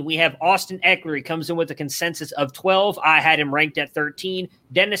 13, we have Austin Ekeler. He comes in with a consensus of 12. I had him ranked at 13,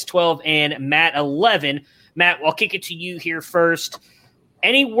 Dennis 12, and Matt 11. Matt, I'll kick it to you here first.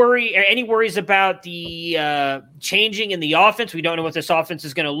 Any worries about the changing in the offense? We don't know what this offense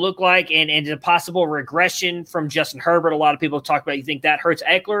is going to look like, and a possible regression from Justin Herbert. A lot of people talk about. You think that hurts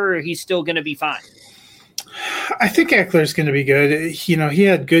Ekeler, or he's still going to be fine? I think Eckler's going to be good. He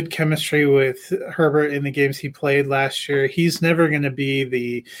had good chemistry with Herbert in the games he played last year. He's never going to be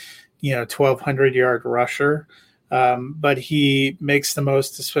the 1,200-yard rusher. But he makes the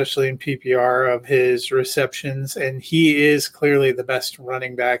most, especially in PPR, of his receptions, and he is clearly the best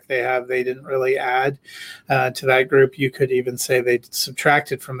running back they have. They didn't really add to that group. You could even say they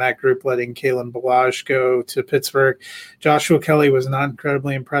subtracted from that group, letting Kalen Ballage go to Pittsburgh. Joshua Kelly was not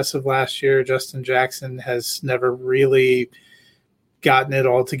incredibly impressive last year. Justin Jackson has never really gotten it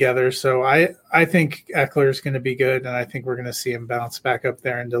all together. So I think Eckler is going to be good, and I think we're going to see him bounce back up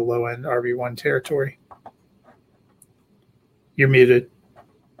there into low-end RB1 territory. You're muted.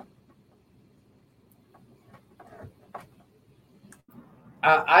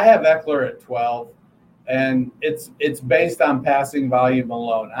 I have Eckler at 12, and it's based on passing volume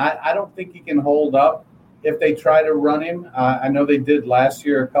alone. I don't think he can hold up if they try to run him. I know they did last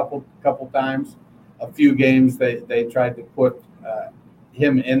year a couple times, a few games they tried to put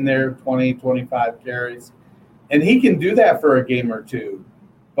him in there, 20, 25 carries. And he can do that for a game or two.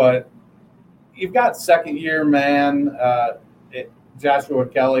 But you've got second-year man Joshua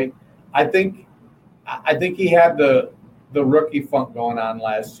Kelly. I think he had the rookie funk going on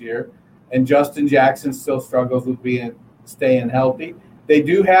last year, and Justin Jackson still struggles with staying healthy. They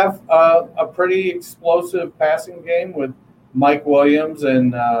do have a pretty explosive passing game with Mike Williams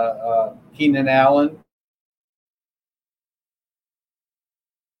and Keenan Allen,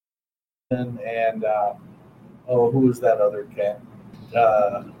 and who was that other cat?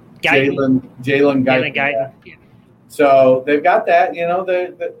 Jalen Guyton. So they've got that,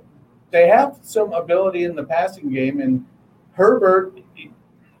 they have some ability in the passing game. And Herbert,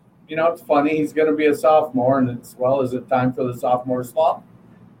 it's funny, he's going to be a sophomore, and is it time for the sophomore slump?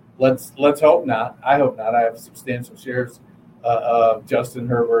 Let's hope not. I hope not. I have substantial shares of Justin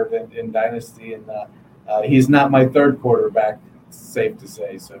Herbert in Dynasty, and he's not my third quarterback, safe to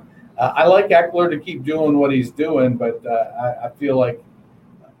say. So I like Eckler to keep doing what he's doing, but I feel like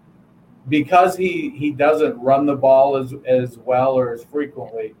because he doesn't run the ball as well or as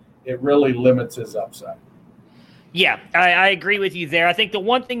frequently, it really limits his upside. Yeah, I agree with you there. I think the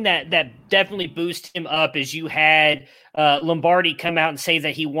one thing that definitely boosted him up is you had Lombardi come out and say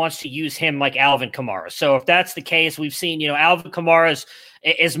that he wants to use him like Alvin Kamara. So if that's the case, we've seen, Alvin Kamara's,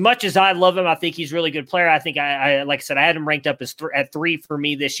 as much as I love him, I think he's a really good player. I think I like I said, I had him ranked up as at 3 for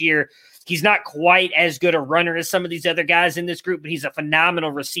me this year. He's not quite as good a runner as some of these other guys in this group, but he's a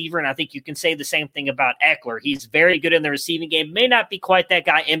phenomenal receiver, and I think you can say the same thing about Eckler. He's very good in the receiving game. May not be quite that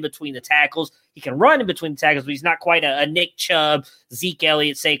guy in between the tackles. He can run in between the tackles, but he's not quite a Nick Chubb, Zeke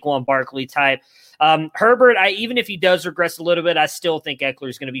Elliott, Saquon Barkley type. Herbert, even if he does regress a little bit, I still think Eckler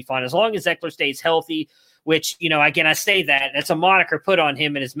is going to be fine. As long as Eckler stays healthy, which, again, I say that's a moniker put on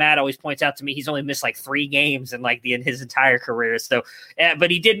him. And as Matt always points out to me, he's only missed like 3 games in his entire career. So, but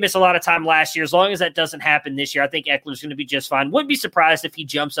he did miss a lot of time last year. As long as that doesn't happen this year, I think Eckler's going to be just fine. Wouldn't be surprised if he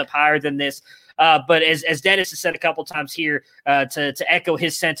jumps up higher than this. But as Dennis has said a couple times here, to echo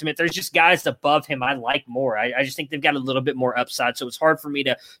his sentiment, there's just guys above him I like more. I just think they've got a little bit more upside. So it's hard for me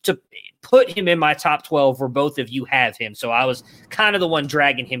to put him in my top 12 where both of you have him. So I was kind of the one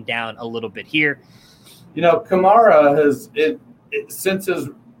dragging him down a little bit here. Kamara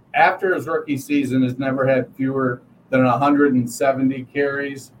after his rookie season has never had fewer than 170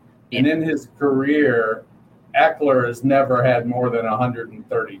 carries. Yeah. And in his career, Eckler has never had more than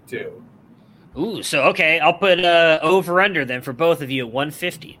 132. Ooh, so okay, I'll put over under then for both of you at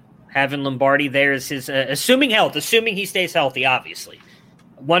 150. Having Lombardi there is his assuming he stays healthy, obviously.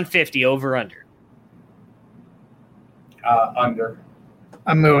 150 over under. Under.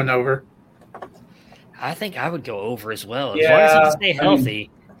 I'm going over. I think I would go over as well. As long as he can stay healthy.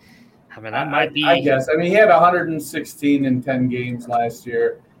 That might be. I guess. He had 116 in 10 games last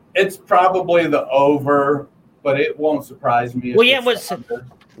year. It's probably the over, but it won't surprise me.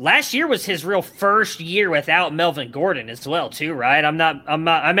 Last year was his real first year without Melvin Gordon as well, too, right? I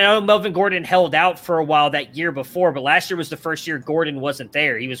know Melvin Gordon held out for a while that year before, but last year was the first year Gordon wasn't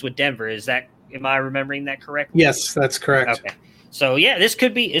there. He was with Denver. Am I remembering that correctly? Yes, that's correct. Okay. So yeah, this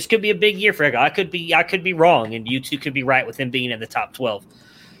could be a big year for Eckler. I could be wrong, and you two could be right with him being in the top 12.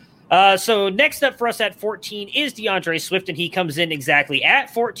 So next up for us at 14 is DeAndre Swift, and he comes in exactly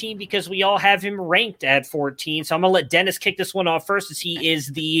at 14 because we all have him ranked at 14. So I'm going to let Dennis kick this one off first, as he is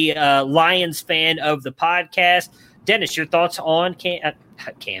the Lions fan of the podcast. Dennis, your thoughts on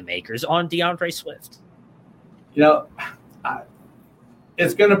Cam Akers, on DeAndre Swift?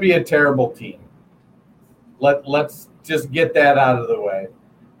 It's going to be a terrible team. Let's just get that out of the way.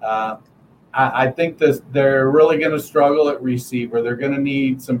 I think they're really going to struggle at receiver. They're going to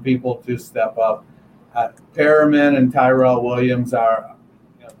need some people to step up. Perriman and Tyrell Williams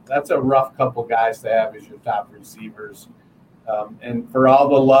that's a rough couple guys to have as your top receivers. And for all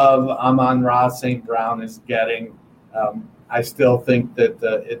the love Amon-Ra St. Brown is getting, I still think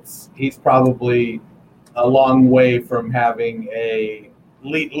that he's probably a long way from having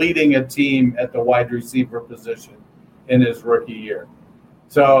leading a team at the wide receiver position in his rookie year.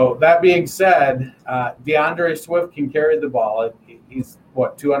 So that being said, DeAndre Swift can carry the ball. He's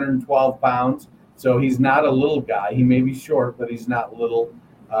 212 pounds. So he's not a little guy. He may be short, but he's not little.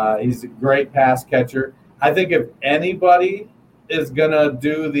 He's a great pass catcher. I think if anybody is going to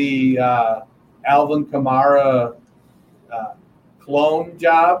do the Alvin Kamara clone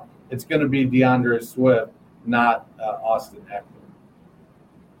job, it's going to be DeAndre Swift, not Austin Eckler.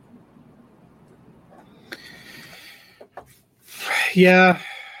 Yeah,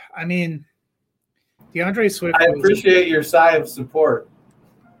 DeAndre Swift. I appreciate your sigh of support.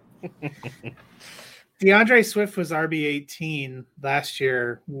 DeAndre Swift was RB18 last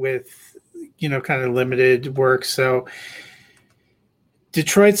year with, kind of limited work. So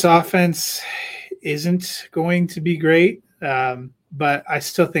Detroit's offense isn't going to be great, but I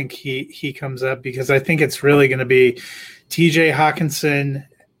still think he comes up because I think it's really going to be TJ Hawkinson,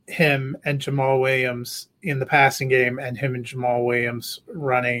 him, and Jamal Williams in the passing game, and him and Jamal Williams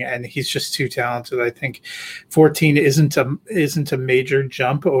running, and he's just too talented. I think 14 isn't a major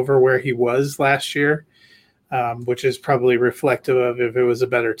jump over where he was last year, which is probably reflective of if it was a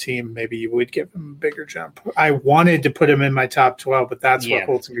better team, maybe you would give him a bigger jump. I wanted to put him in my top 12, but that's what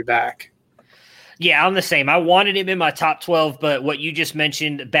holds me back. Yeah, I'm the same. I wanted him in my top 12, but what you just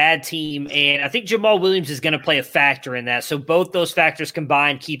mentioned, bad team, and I think Jamal Williams is going to play a factor in that. So both those factors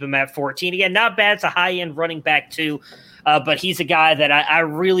combined keep him at 14. Again, not bad. It's a high-end running back too, but he's a guy that I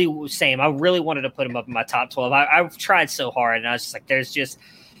really wanted to put him up in my top 12. I've tried so hard, and I was just like,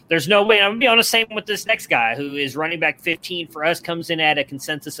 there's no way. I'm going to be on the same with this next guy who is running back 15 for us, comes in at a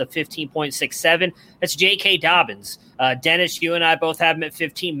consensus of 15.67. That's J.K. Dobbins. Dennis, you and I both have him at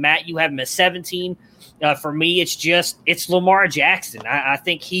 15. Matt, you have him at 17. For me, it's Lamar Jackson. I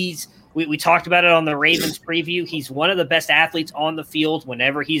think we talked about it on the Ravens preview. He's one of the best athletes on the field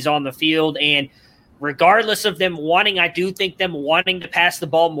whenever he's on the field. And regardless of I do think them wanting to pass the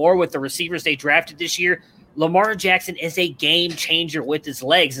ball more with the receivers they drafted this year, Lamar Jackson is a game changer with his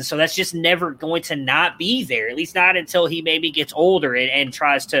legs, and so that's just never going to not be there, at least not until he maybe gets older and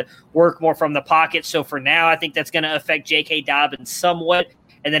tries to work more from the pocket. So for now, I think that's going to affect J.K. Dobbins somewhat,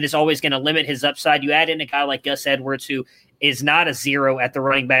 and then is always going to limit his upside. You add in a guy like Gus Edwards, who is not a zero at the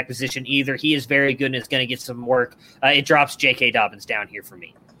running back position either. He is very good and is going to get some work. It drops J.K. Dobbins down here for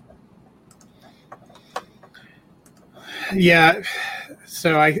me. Yeah,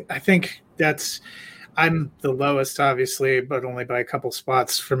 so I think that's – I'm the lowest, obviously, but only by a couple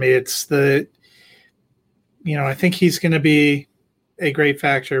spots. For me, it's I think he's going to be a great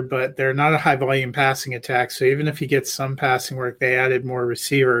factor, but they're not a high volume passing attack. So even if he gets some passing work, they added more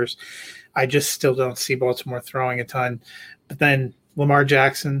receivers. I just still don't see Baltimore throwing a ton. But then Lamar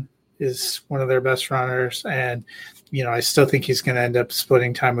Jackson is one of their best runners. And, I still think he's going to end up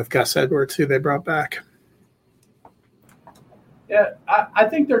splitting time with Gus Edwards, who they brought back. Yeah, I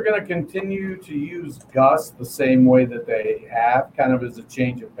think they're going to continue to use Gus the same way that they have, kind of as a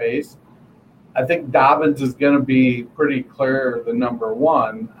change of pace. I think Dobbins is going to be pretty clear the number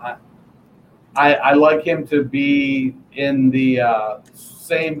one. I like him to be in the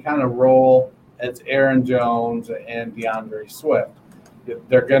same kind of role as Aaron Jones and DeAndre Swift.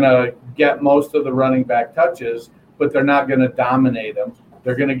 They're going to get most of the running back touches, but they're not going to dominate them.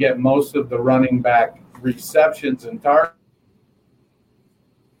 They're going to get most of the running back receptions and targets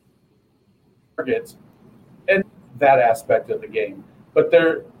and that aspect of the game. But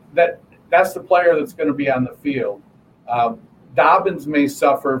that's the player that's going to be on the field. Dobbins may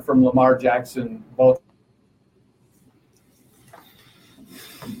suffer from Lamar Jackson both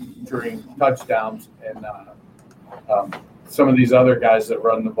during touchdowns and some of these other guys that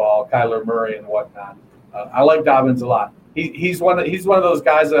run the ball, Kyler Murray and whatnot. I like Dobbins a lot. He's one of those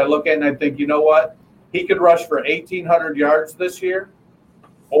guys that I look at and I think, you know what? He could rush for 1,800 yards this year,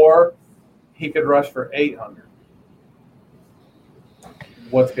 or he could rush for 800.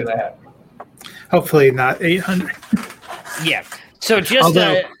 What's going to happen? Hopefully not 800. Yeah. So just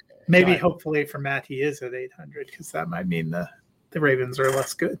although maybe hopefully for Matt he is at 800 because that might mean the Ravens are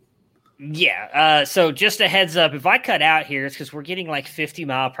less good. Yeah. So just a heads up, if I cut out here, it's because we're getting like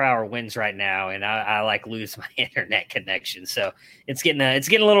 50-mile-per-hour winds right now, and I like lose my internet connection. So it's getting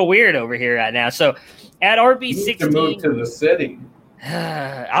a little weird over here right now. So at RB16, to move to the city.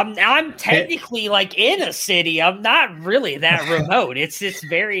 I'm technically like in a city. I'm not really that remote. It's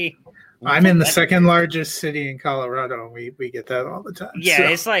very. I'm in the second largest city in Colorado, and we get that all the time. Yeah, so.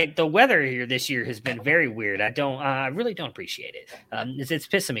 It's like the weather here this year has been very weird. I really don't appreciate it. It's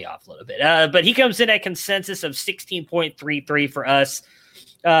pissing me off a little bit. But he comes in at consensus of 16.33 for us.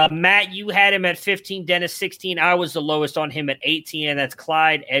 Matt, you had him at 15. Dennis 16. I was the lowest on him at 18, and that's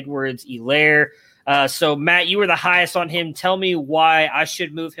Clyde Edwards-Helaire. So Matt, you were the highest on him. Tell me why I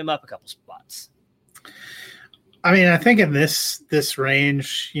should move him up a couple spots. I mean, I think in this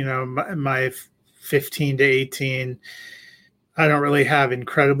range, my 15 to 18, I don't really have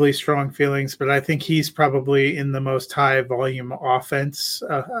incredibly strong feelings, but I think he's probably in the most high volume offense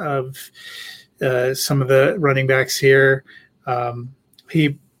of some of the running backs here.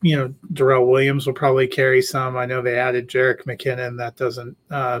 Darrell Williams will probably carry some. I know they added Jerick McKinnon. That doesn't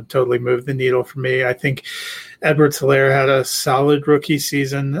totally move the needle for me. I think Edwards-Helaire had a solid rookie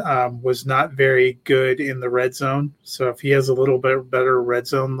season, was not very good in the red zone. So if he has a little bit better red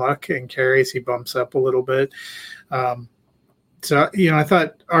zone luck and carries, he bumps up a little bit. I thought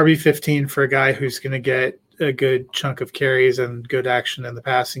RB15 for a guy who's going to get a good chunk of carries and good action in the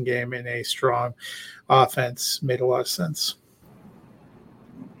passing game in a strong offense made a lot of sense.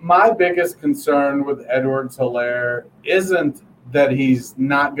 My biggest concern with Edwards-Helaire isn't that he's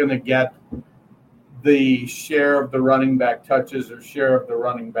not going to get the share of the running back touches or share of the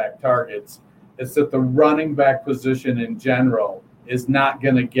running back targets. It's that the running back position in general is not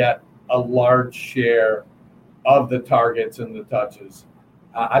going to get a large share of the targets and the touches.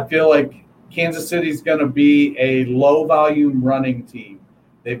 I feel like Kansas City's going to be a low-volume running team.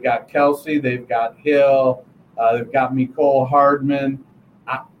 They've got Kelsey, they've got Hill, they've got Mecole Hardman.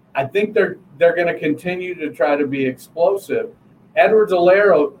 I think they're going to continue to try to be explosive.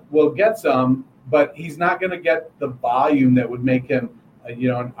 Edwards-Helaire will get some, but he's not going to get the volume that would make him, an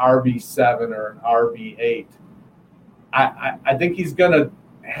RB7 or an RB8. I think he's going to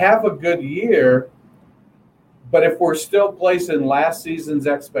have a good year, but if we're still placing last season's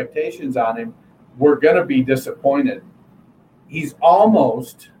expectations on him, we're going to be disappointed. He's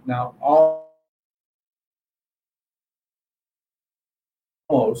almost not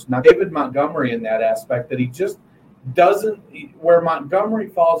David Montgomery in that aspect, that he just doesn't, where Montgomery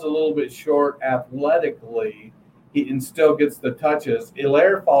falls a little bit short athletically, he still gets the touches.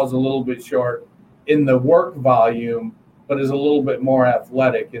 Helaire falls a little bit short in the work volume, but is a little bit more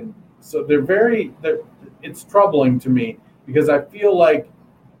athletic. And so it's troubling to me because I feel like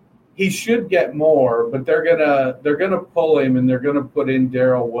he should get more, but they're gonna pull him and they're gonna put in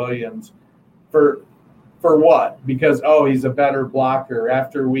Darrell Williams for what? Because, he's a better blocker.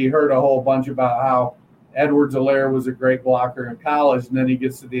 After we heard a whole bunch about how Edwards-Helaire was a great blocker in college, and then he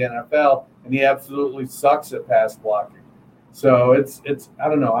gets to the NFL, and he absolutely sucks at pass blocking. So it's I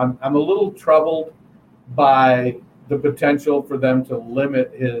don't know. I'm a little troubled by the potential for them to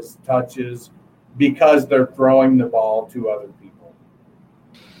limit his touches because they're throwing the ball to other people.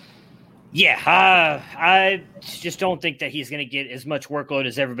 Yeah, I just don't think that he's going to get as much workload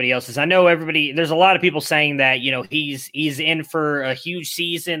as everybody else is. I know there's a lot of people saying that, he's in for a huge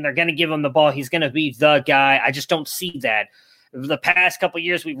season. They're going to give him the ball. He's going to be the guy. I just don't see that. The past couple of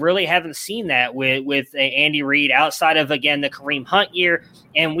years, we really haven't seen that with Andy Reid outside of, again, the Kareem Hunt year.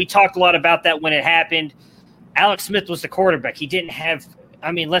 And we talked a lot about that when it happened. Alex Smith was the quarterback. He didn't have –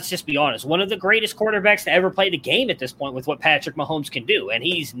 let's just be honest. One of the greatest quarterbacks to ever play the game at this point with what Patrick Mahomes can do. And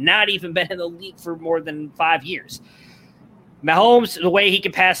he's not even been in the league for more than 5 years. Mahomes, the way he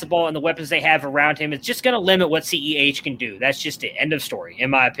can pass the ball and the weapons they have around him, is just going to limit what CEH can do. That's just it. End of story, in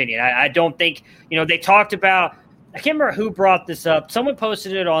my opinion. I don't think – they talked about – I can't remember who brought this up. Someone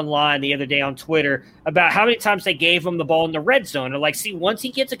posted it online the other day on Twitter about how many times they gave him the ball in the red zone. They're like, see, once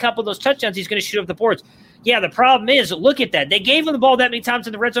he gets a couple of those touchdowns, he's going to shoot up the boards. Yeah, the problem is, look at that. They gave him the ball that many times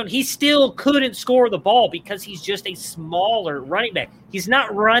in the red zone. He still couldn't score the ball because he's just a smaller running back. He's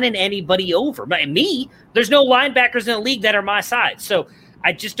not running anybody over. But me, there's no linebackers in the league that are my size. So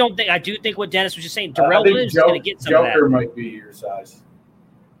I just don't think – I do think what Dennis was just saying, Darrell Williams is going to get some of that. Joker might be your size.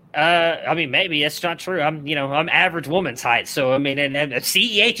 Maybe it's not true. I'm average woman's height. So, and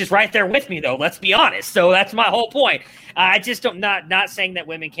CEH is right there with me, though. Let's be honest. So that's my whole point. I just don't, not saying that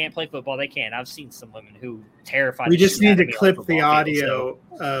women can't play football. They can. I've seen some women who terrified. We just need to clip the audio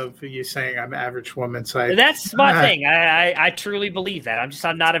of you saying I'm average woman's height. That's my thing. I truly believe that.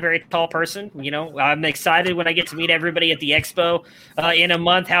 I'm not a very tall person. I'm excited when I get to meet everybody at the expo in a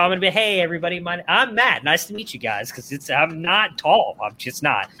month. How I'm going to be, hey, everybody. I'm Matt. Nice to meet you guys because I'm not tall. I'm just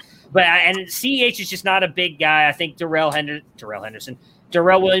not. But and CEH is just not a big guy. I think Darrell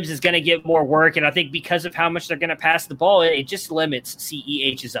Williams is going to get more work, and I think because of how much they're going to pass the ball, it just limits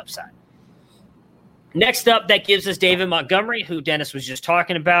CEH's upside. Next up, that gives us David Montgomery, who Dennis was just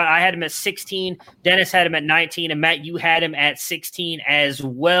talking about. I had him at 16. Dennis had him at 19, and Matt, you had him at 16 as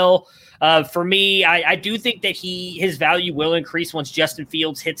well. For me, I do think that his value will increase once Justin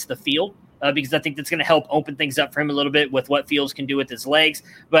Fields hits the field. Because I think that's going to help open things up for him a little bit with what Fields can do with his legs.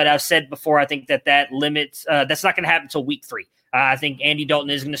 But I've said before, I think that limits that's not going to happen until week 3. I think Andy Dalton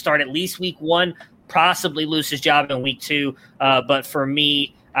is going to start at least week 1, possibly lose his job in week 2. But for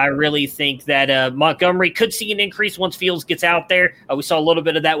me, I really think that Montgomery could see an increase once Fields gets out there. We saw a little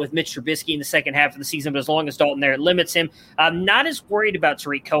bit of that with Mitch Trubisky in the second half of the season, but as long as Dalton there, it limits him. I'm not as worried about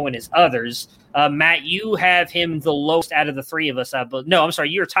Tariq Cohen as others. Matt, you have him the lowest out of the 3 of us. No, I'm sorry,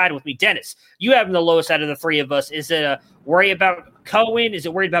 you're tied with me. Dennis, you have him the lowest out of the 3 of us. Is it a worry about Cohen? Is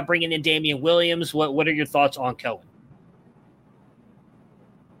it worried about bringing in Damian Williams? What are your thoughts on Cohen?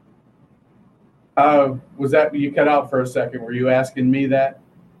 Was that you cut out for a second? Were you asking me that?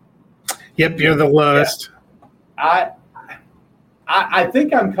 Yep, you're the lowest. Yeah. I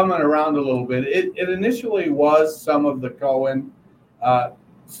think I'm coming around a little bit. It initially was some of the Cohen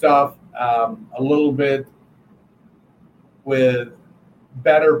stuff, a little bit with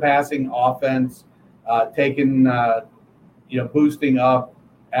better passing offense, boosting up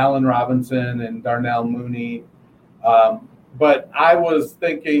Allen Robinson and Darnell Mooney. But I was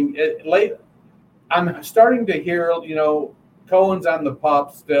thinking I'm starting to hear, Cohen's on the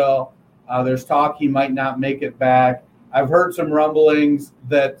pup still. There's talk he might not make it back. I've heard some rumblings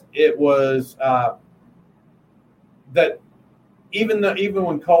that it was that even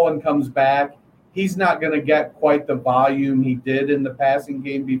when Cohen comes back, he's not going to get quite the volume he did in the passing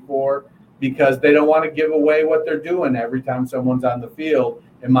game before because they don't want to give away what they're doing every time someone's on the field.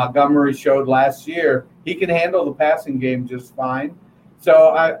 And Montgomery showed last year he can handle the passing game just fine.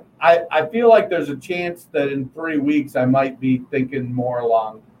 So I feel like there's a chance that in 3 weeks I might be thinking more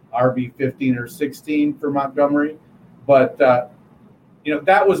along RB 15 or 16 for Montgomery. But,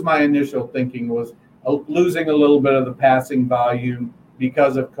 that was my initial thinking was losing a little bit of the passing volume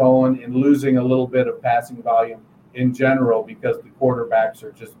because of Cohen and losing a little bit of passing volume in general because the quarterbacks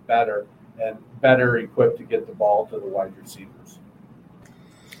are just better and better equipped to get the ball to the wide receivers.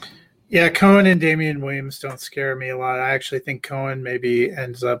 Yeah, Cohen and Damian Williams don't scare me a lot. I actually think Cohen maybe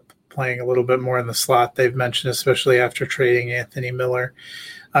ends up playing a little bit more in the slot they've mentioned, especially after trading Anthony Miller.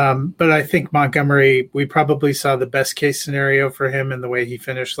 But I think Montgomery, we probably saw the best case scenario for him in the way he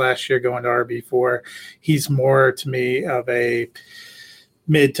finished last year going to RB4. He's more to me of a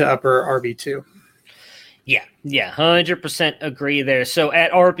mid to upper RB2. Yeah, 100% agree there. So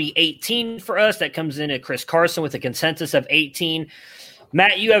at RB 18 for us, that comes in at Chris Carson with a consensus of 18.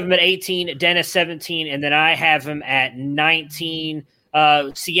 Matt, you have him at 18, Dennis 17, and then I have him at 19.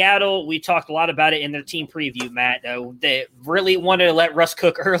 Seattle, we talked a lot about it in their team preview, Matt. They really wanted to let Russ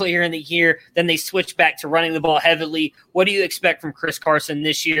cook earlier in the year. Then they switched back to running the ball heavily. What do you expect from Chris Carson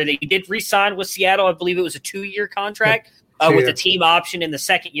this year? They did re-sign with Seattle. I believe it was a 2-year contract with a team option in the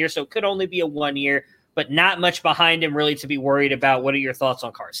second year, so it could only be a 1 year, but not much behind him really to be worried about. What are your thoughts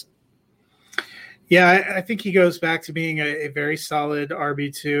on Carson? Yeah, I think he goes back to being a very solid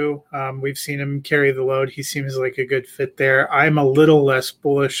RB2. We've seen him carry the load. He seems like a good fit there. I'm a little less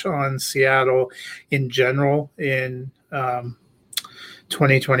bullish on Seattle in general in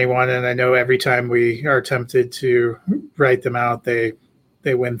 2021, and I know every time we are tempted to write them out, they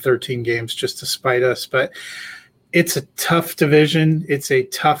win 13 games just to spite us. But it's a tough division. It's a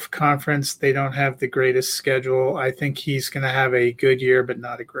tough conference. They don't have the greatest schedule. I think he's going to have a good year, but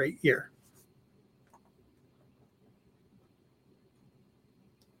not a great year.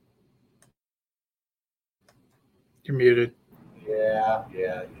 You're muted. Yeah.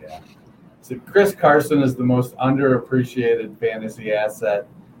 So Chris Carson is the most underappreciated fantasy asset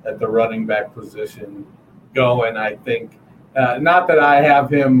at the running back position going, I think. Not that I have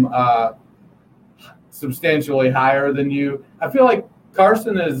him substantially higher than you. I feel like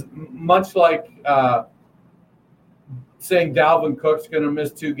Carson is much like saying Dalvin Cook's going to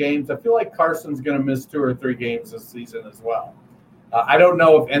miss 2 games. I feel like Carson's going to miss 2 or 3 games this season as well. I don't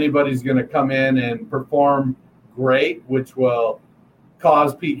know if anybody's going to come in and perform great, which will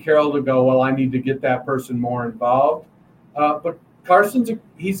cause Pete Carroll to go, well, I need to get that person more involved. But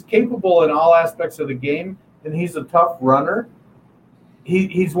he's capable in all aspects of the game, and he's a tough runner.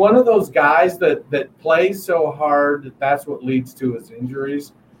 He's one of those guys that plays so hard that's what leads to his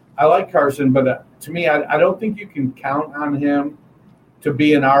injuries. I like Carson, but to me, I don't think you can count on him to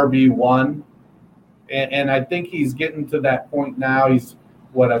be an RB1. And I think he's getting to that point now. He's,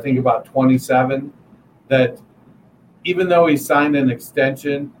 I think about 27, that even though he signed an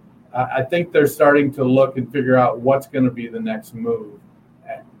extension, I think they're starting to look and figure out what's going to be the next move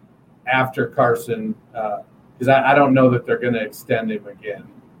after Carson, because I don't know that they're going to extend him again.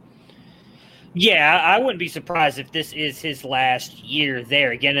 Yeah, I wouldn't be surprised if this is his last year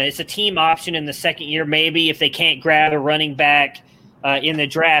there. Again, it's a team option in the second year. Maybe if they can't grab a running back in the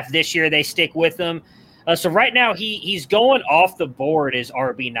draft this year, they stick with him. So right now he's going off the board as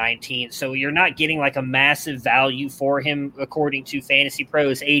RB19. So you're not getting like a massive value for him according to Fantasy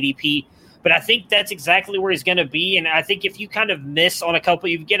Pros ADP. But I think that's exactly where he's going to be. And I think if you kind of miss on a couple,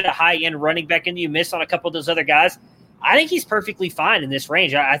 you get a high-end running back and you miss on a couple of those other guys, I think he's perfectly fine in this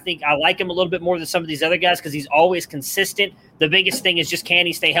range. I think I like him a little bit more than some of these other guys because he's always consistent. The biggest thing is just can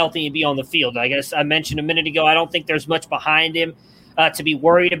he stay healthy and be on the field? I guess I mentioned a minute ago, I don't think there's much behind him to be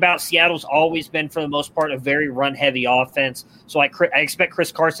worried about. Seattle's always been, for the most part, a very run-heavy offense. So I expect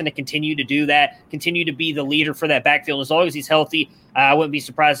Chris Carson to continue to do that, continue to be the leader for that backfield. As long as he's healthy, I wouldn't be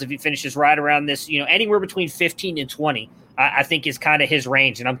surprised if he finishes right around this, anywhere between 15 and 20, I think is kind of his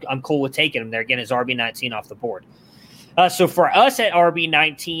range. And I'm cool with taking him there. Again, as RB19 off the board. So for us at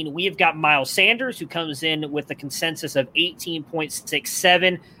RB19, we have got Miles Sanders, who comes in with a consensus of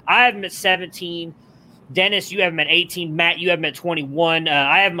 18.67. I have him at 17. Dennis, you have him at 18. Matt, you have him at 21.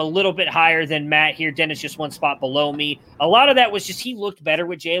 I have him a little bit higher than Matt here. Dennis just one spot below me. A lot of that was just he looked better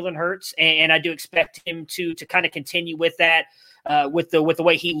with Jalen Hurts, and I do expect him to kind of continue with that. With the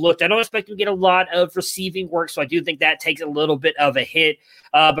way he looked, I don't expect him to get a lot of receiving work, so I do think that takes a little bit of a hit.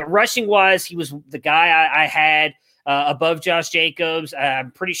 But rushing wise, he was the guy I had above Josh Jacobs.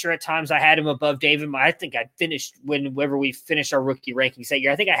 I'm pretty sure at times I had him above David. I think I finished whenever we finished our rookie rankings that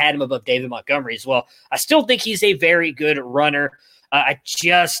year. I think I had him above David Montgomery as well. I still think he's a very good runner.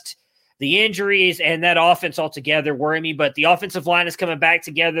 The injuries and that offense altogether worry me, but the offensive line is coming back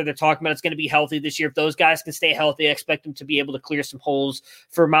together. They're talking about it's going to be healthy this year. If those guys can stay healthy, I expect them to be able to clear some holes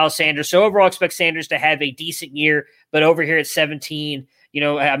for Miles Sanders. So overall, I expect Sanders to have a decent year, but over here at 17,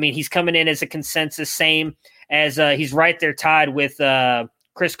 he's coming in as a consensus, same as he's right there tied with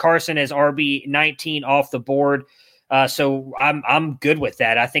Chris Carson as RB19 off the board. So I'm good with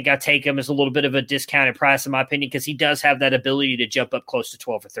that. I think I take him as a little bit of a discounted price in my opinion because he does have that ability to jump up close to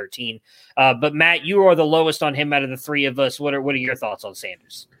 12 or 13. But Matt, you are the lowest on him out of the three of us. What are your thoughts on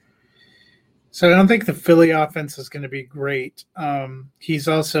Sanders? So I don't think the Philly offense is going to be great.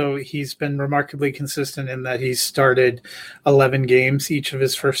 He's been remarkably consistent in that he's started 11 games each of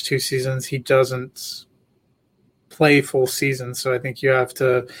his first 2 seasons. He doesn't play full season, so I think you have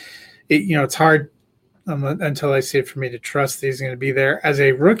to. It's hard until I see it for me to trust that he's going to be there. As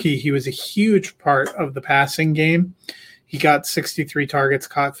a rookie, he was a huge part of the passing game. He got 63 targets,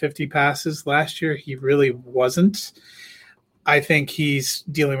 caught 50 passes. Last year, he really wasn't. I think he's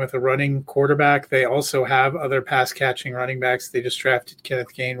dealing with a running quarterback. They also have other pass-catching running backs. They just drafted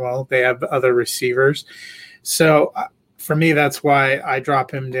Kenneth Gainwell. They have other receivers. So for me, that's why I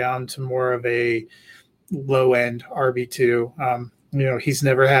drop him down to more of a low-end RB2. He's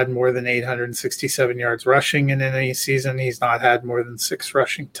never had more than 867 yards rushing in any season. He's not had more than 6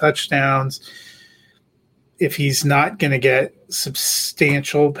 rushing touchdowns. If he's not going to get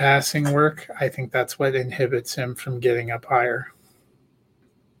substantial passing work, I think that's what inhibits him from getting up higher.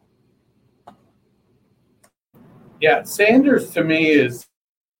 Yeah, Sanders to me is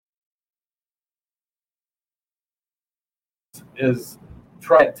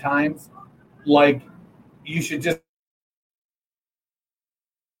try at times like you should just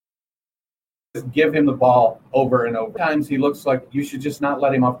give him the ball over and over. Times he looks like you should just not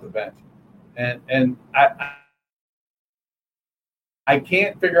let him off the bench. And I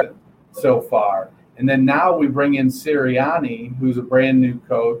can't figure it so far. And then now we bring in Sirianni, who's a brand new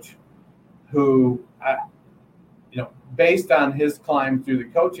coach, who, based on his climb through the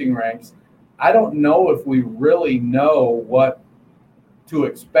coaching ranks, I don't know if we really know what to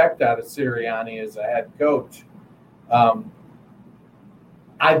expect out of Sirianni as a head coach.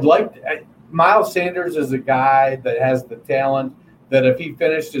 Miles Sanders is a guy that has the talent that if he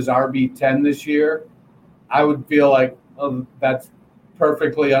finished as RB10 this year, I would feel like, oh, that's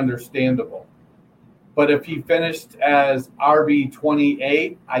perfectly understandable. But if he finished as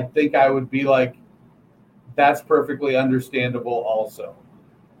RB28, I think I would be like, that's perfectly understandable also.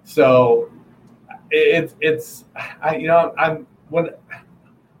 So I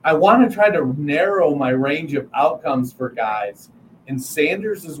want to try to narrow my range of outcomes for guys, and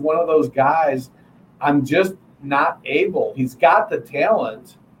Sanders is one of those guys I'm just not able. He's got the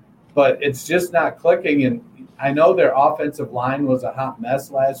talent, but it's just not clicking. And I know their offensive line was a hot mess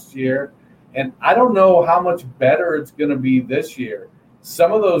last year, and I don't know how much better it's going to be this year.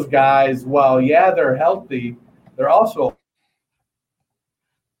 Some of those guys, while, yeah, they're healthy, they're also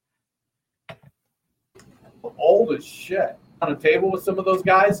old as shit. On a table with some of those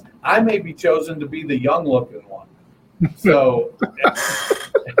guys, I may be chosen to be the young-looking one. So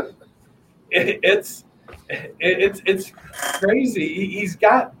it's crazy. He's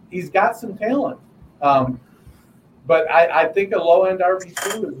got some talent, but I think a low-end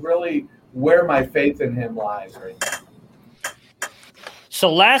RB2 is really where my faith in him lies right now.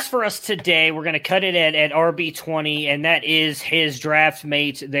 So last for us today, we're going to cut it at RB20, and that is his draft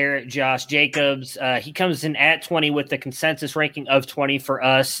mate there, Josh Jacobs. He comes in at 20 with the consensus ranking of 20 for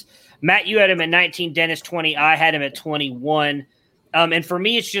us. Matt, you had him at 19, Dennis 20. I had him at 21. And for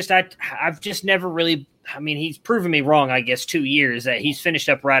me, it's just I've just never really – he's proven me wrong, I guess, 2 years. He's finished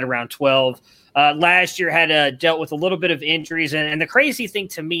up right around 12. Last year had dealt with a little bit of injuries. And the crazy thing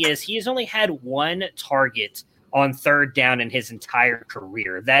to me is he has only had one target on third down in his entire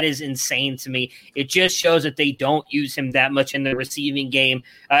career. That is insane to me. It just shows that they don't use him that much in the receiving game,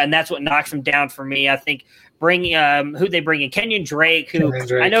 and that's what knocks him down for me. I think who they bring in, Kenyon Drake,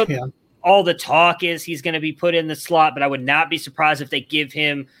 I know all the talk is he's going to be put in the slot, but I would not be surprised if they give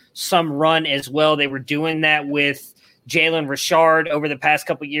him some run as well. They were doing that with Jalen Richard over the past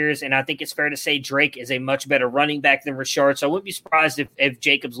couple of years, and I think it's fair to say Drake is a much better running back than Richard, so I wouldn't be surprised if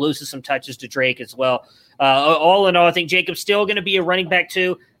Jacobs loses some touches to Drake as well. All in all, I think Jacobs still going to be a running back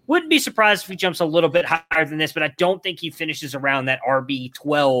too. Wouldn't be surprised if he jumps a little bit higher than this, but I don't think he finishes around that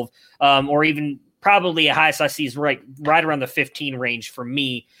RB12 or even probably a highest I see is right around the 15 range for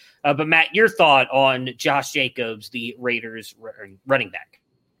me. But Matt, your thought on Josh Jacobs, the Raiders running back?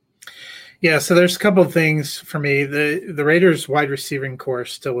 Yeah, so there's a couple of things for me. The Raiders wide receiving core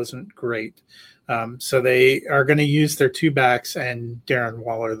still isn't great. So they are going to use their two backs and Darren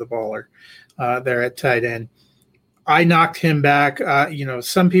Waller, the baller. There at tight end. I knocked him back.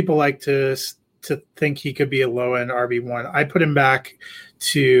 Some people like to think he could be a low end RB1. I put him back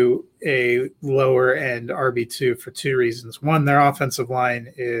to a lower end RB2 for two reasons. One, their offensive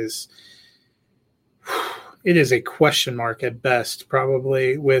line is a question mark at best,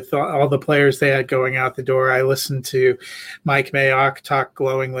 probably, with all the players they had going out the door. I listened to Mike Mayock talk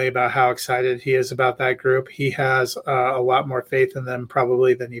glowingly about how excited he is about that group. He has a lot more faith in them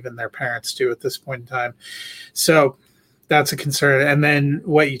probably than even their parents do at this point in time. So that's a concern. And then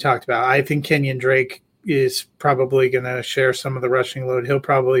what you talked about, I think Kenyon Drake is probably going to share some of the rushing load. He'll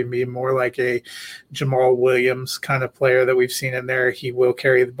probably be more like a Jamal Williams kind of player that we've seen in there. He will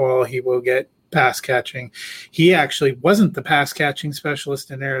carry the ball. He will get pass catching. He actually wasn't the pass catching specialist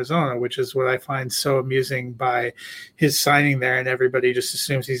in Arizona, which is what I find so amusing by his signing there. And everybody just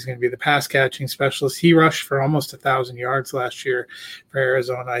assumes he's going to be the pass catching specialist. He rushed for almost 1,000 yards last year for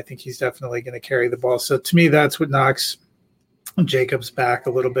Arizona. I think he's definitely going to carry the ball. So to me, that's what knocks Jacobs back a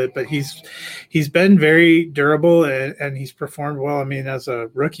little bit, but he's been very durable and he's performed well. I mean, as a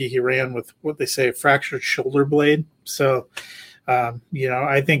rookie, he ran with what they say a fractured shoulder blade. So,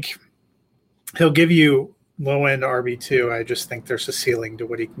 I think he'll give you low end RB2. I just think there's a ceiling to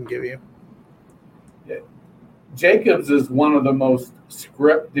what he can give you. Yeah. Jacobs is one of the most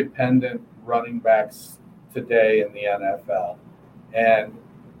script dependent running backs today in the NFL. And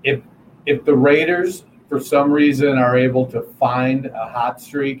if the Raiders for some reason are able to find a hot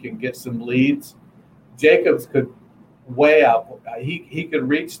streak and get some leads, Jacobs could way up. He could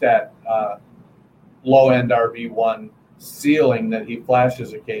reach that low-end RB1 ceiling that he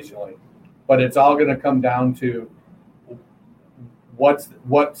flashes occasionally. But it's all going to come down to what's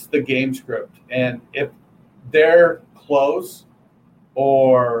the game script. And if they're close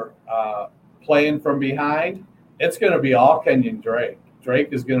or playing from behind, it's going to be all Kenyon Drake. Drake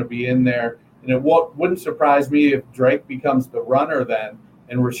is going to be in there. And it wouldn't surprise me if Drake becomes the runner then,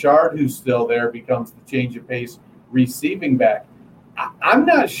 and Richard, who's still there, becomes the change of pace receiving back. I'm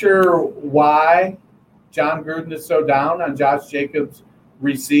not sure why John Gruden is so down on Josh Jacobs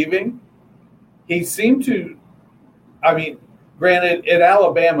receiving. He seemed to, granted, at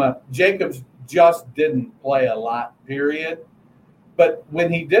Alabama, Jacobs just didn't play a lot, period. But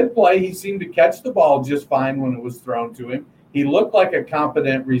when he did play, he seemed to catch the ball just fine when it was thrown to him. He looked like a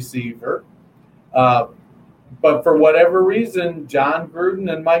competent receiver. But for whatever reason, John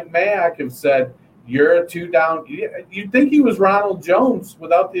Gruden and Mike Mayock have said, you're a two down. You'd think he was Ronald Jones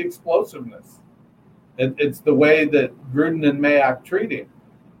without the explosiveness. It's the way that Gruden and Mayock treat him.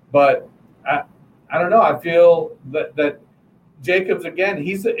 But I don't know. I feel that Jacobs, again,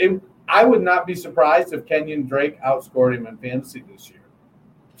 I would not be surprised if Kenyon Drake outscored him in fantasy this year.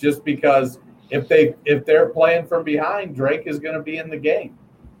 Just because if they're playing from behind, Drake is going to be in the game.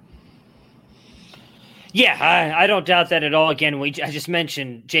 Yeah, I don't doubt that at all. Again, I just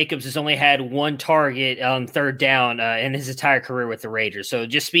mentioned Jacobs has only had one target on third down in his entire career with the Raiders. So it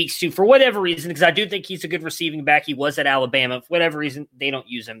just speaks to, for whatever reason, because I do think he's a good receiving back. He was at Alabama. For whatever reason, they don't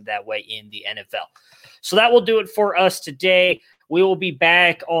use him that way in the NFL. So that will do it for us today. We will be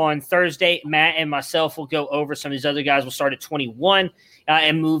back on Thursday. Matt and myself will go over some of these other guys. We'll start at 21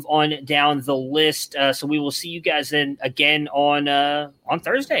 and move on down the list. So we will see you guys then again on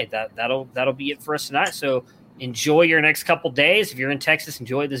Thursday. That'll be it for us tonight. So enjoy your next couple days. If you're in Texas,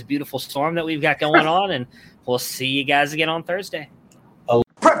 enjoy this beautiful storm that we've got going on, and we'll see you guys again on Thursday.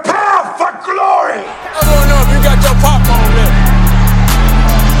 Prepare for glory! I don't know if you got your popcorn ready.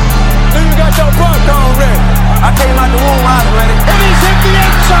 Do you got your popcorn ready? I came out the womb, I was ready. And he's hit the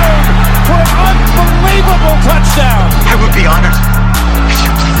end zone for an unbelievable touchdown. I would be honored if you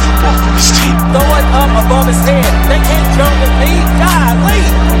played football for this team. Throw it up above his head. They can't jump with me. Golly.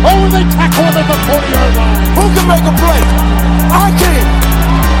 Oh, they tackle him at the 40-yard line. Who can make a play? I can.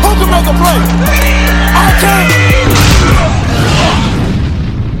 Who can make a play? I can.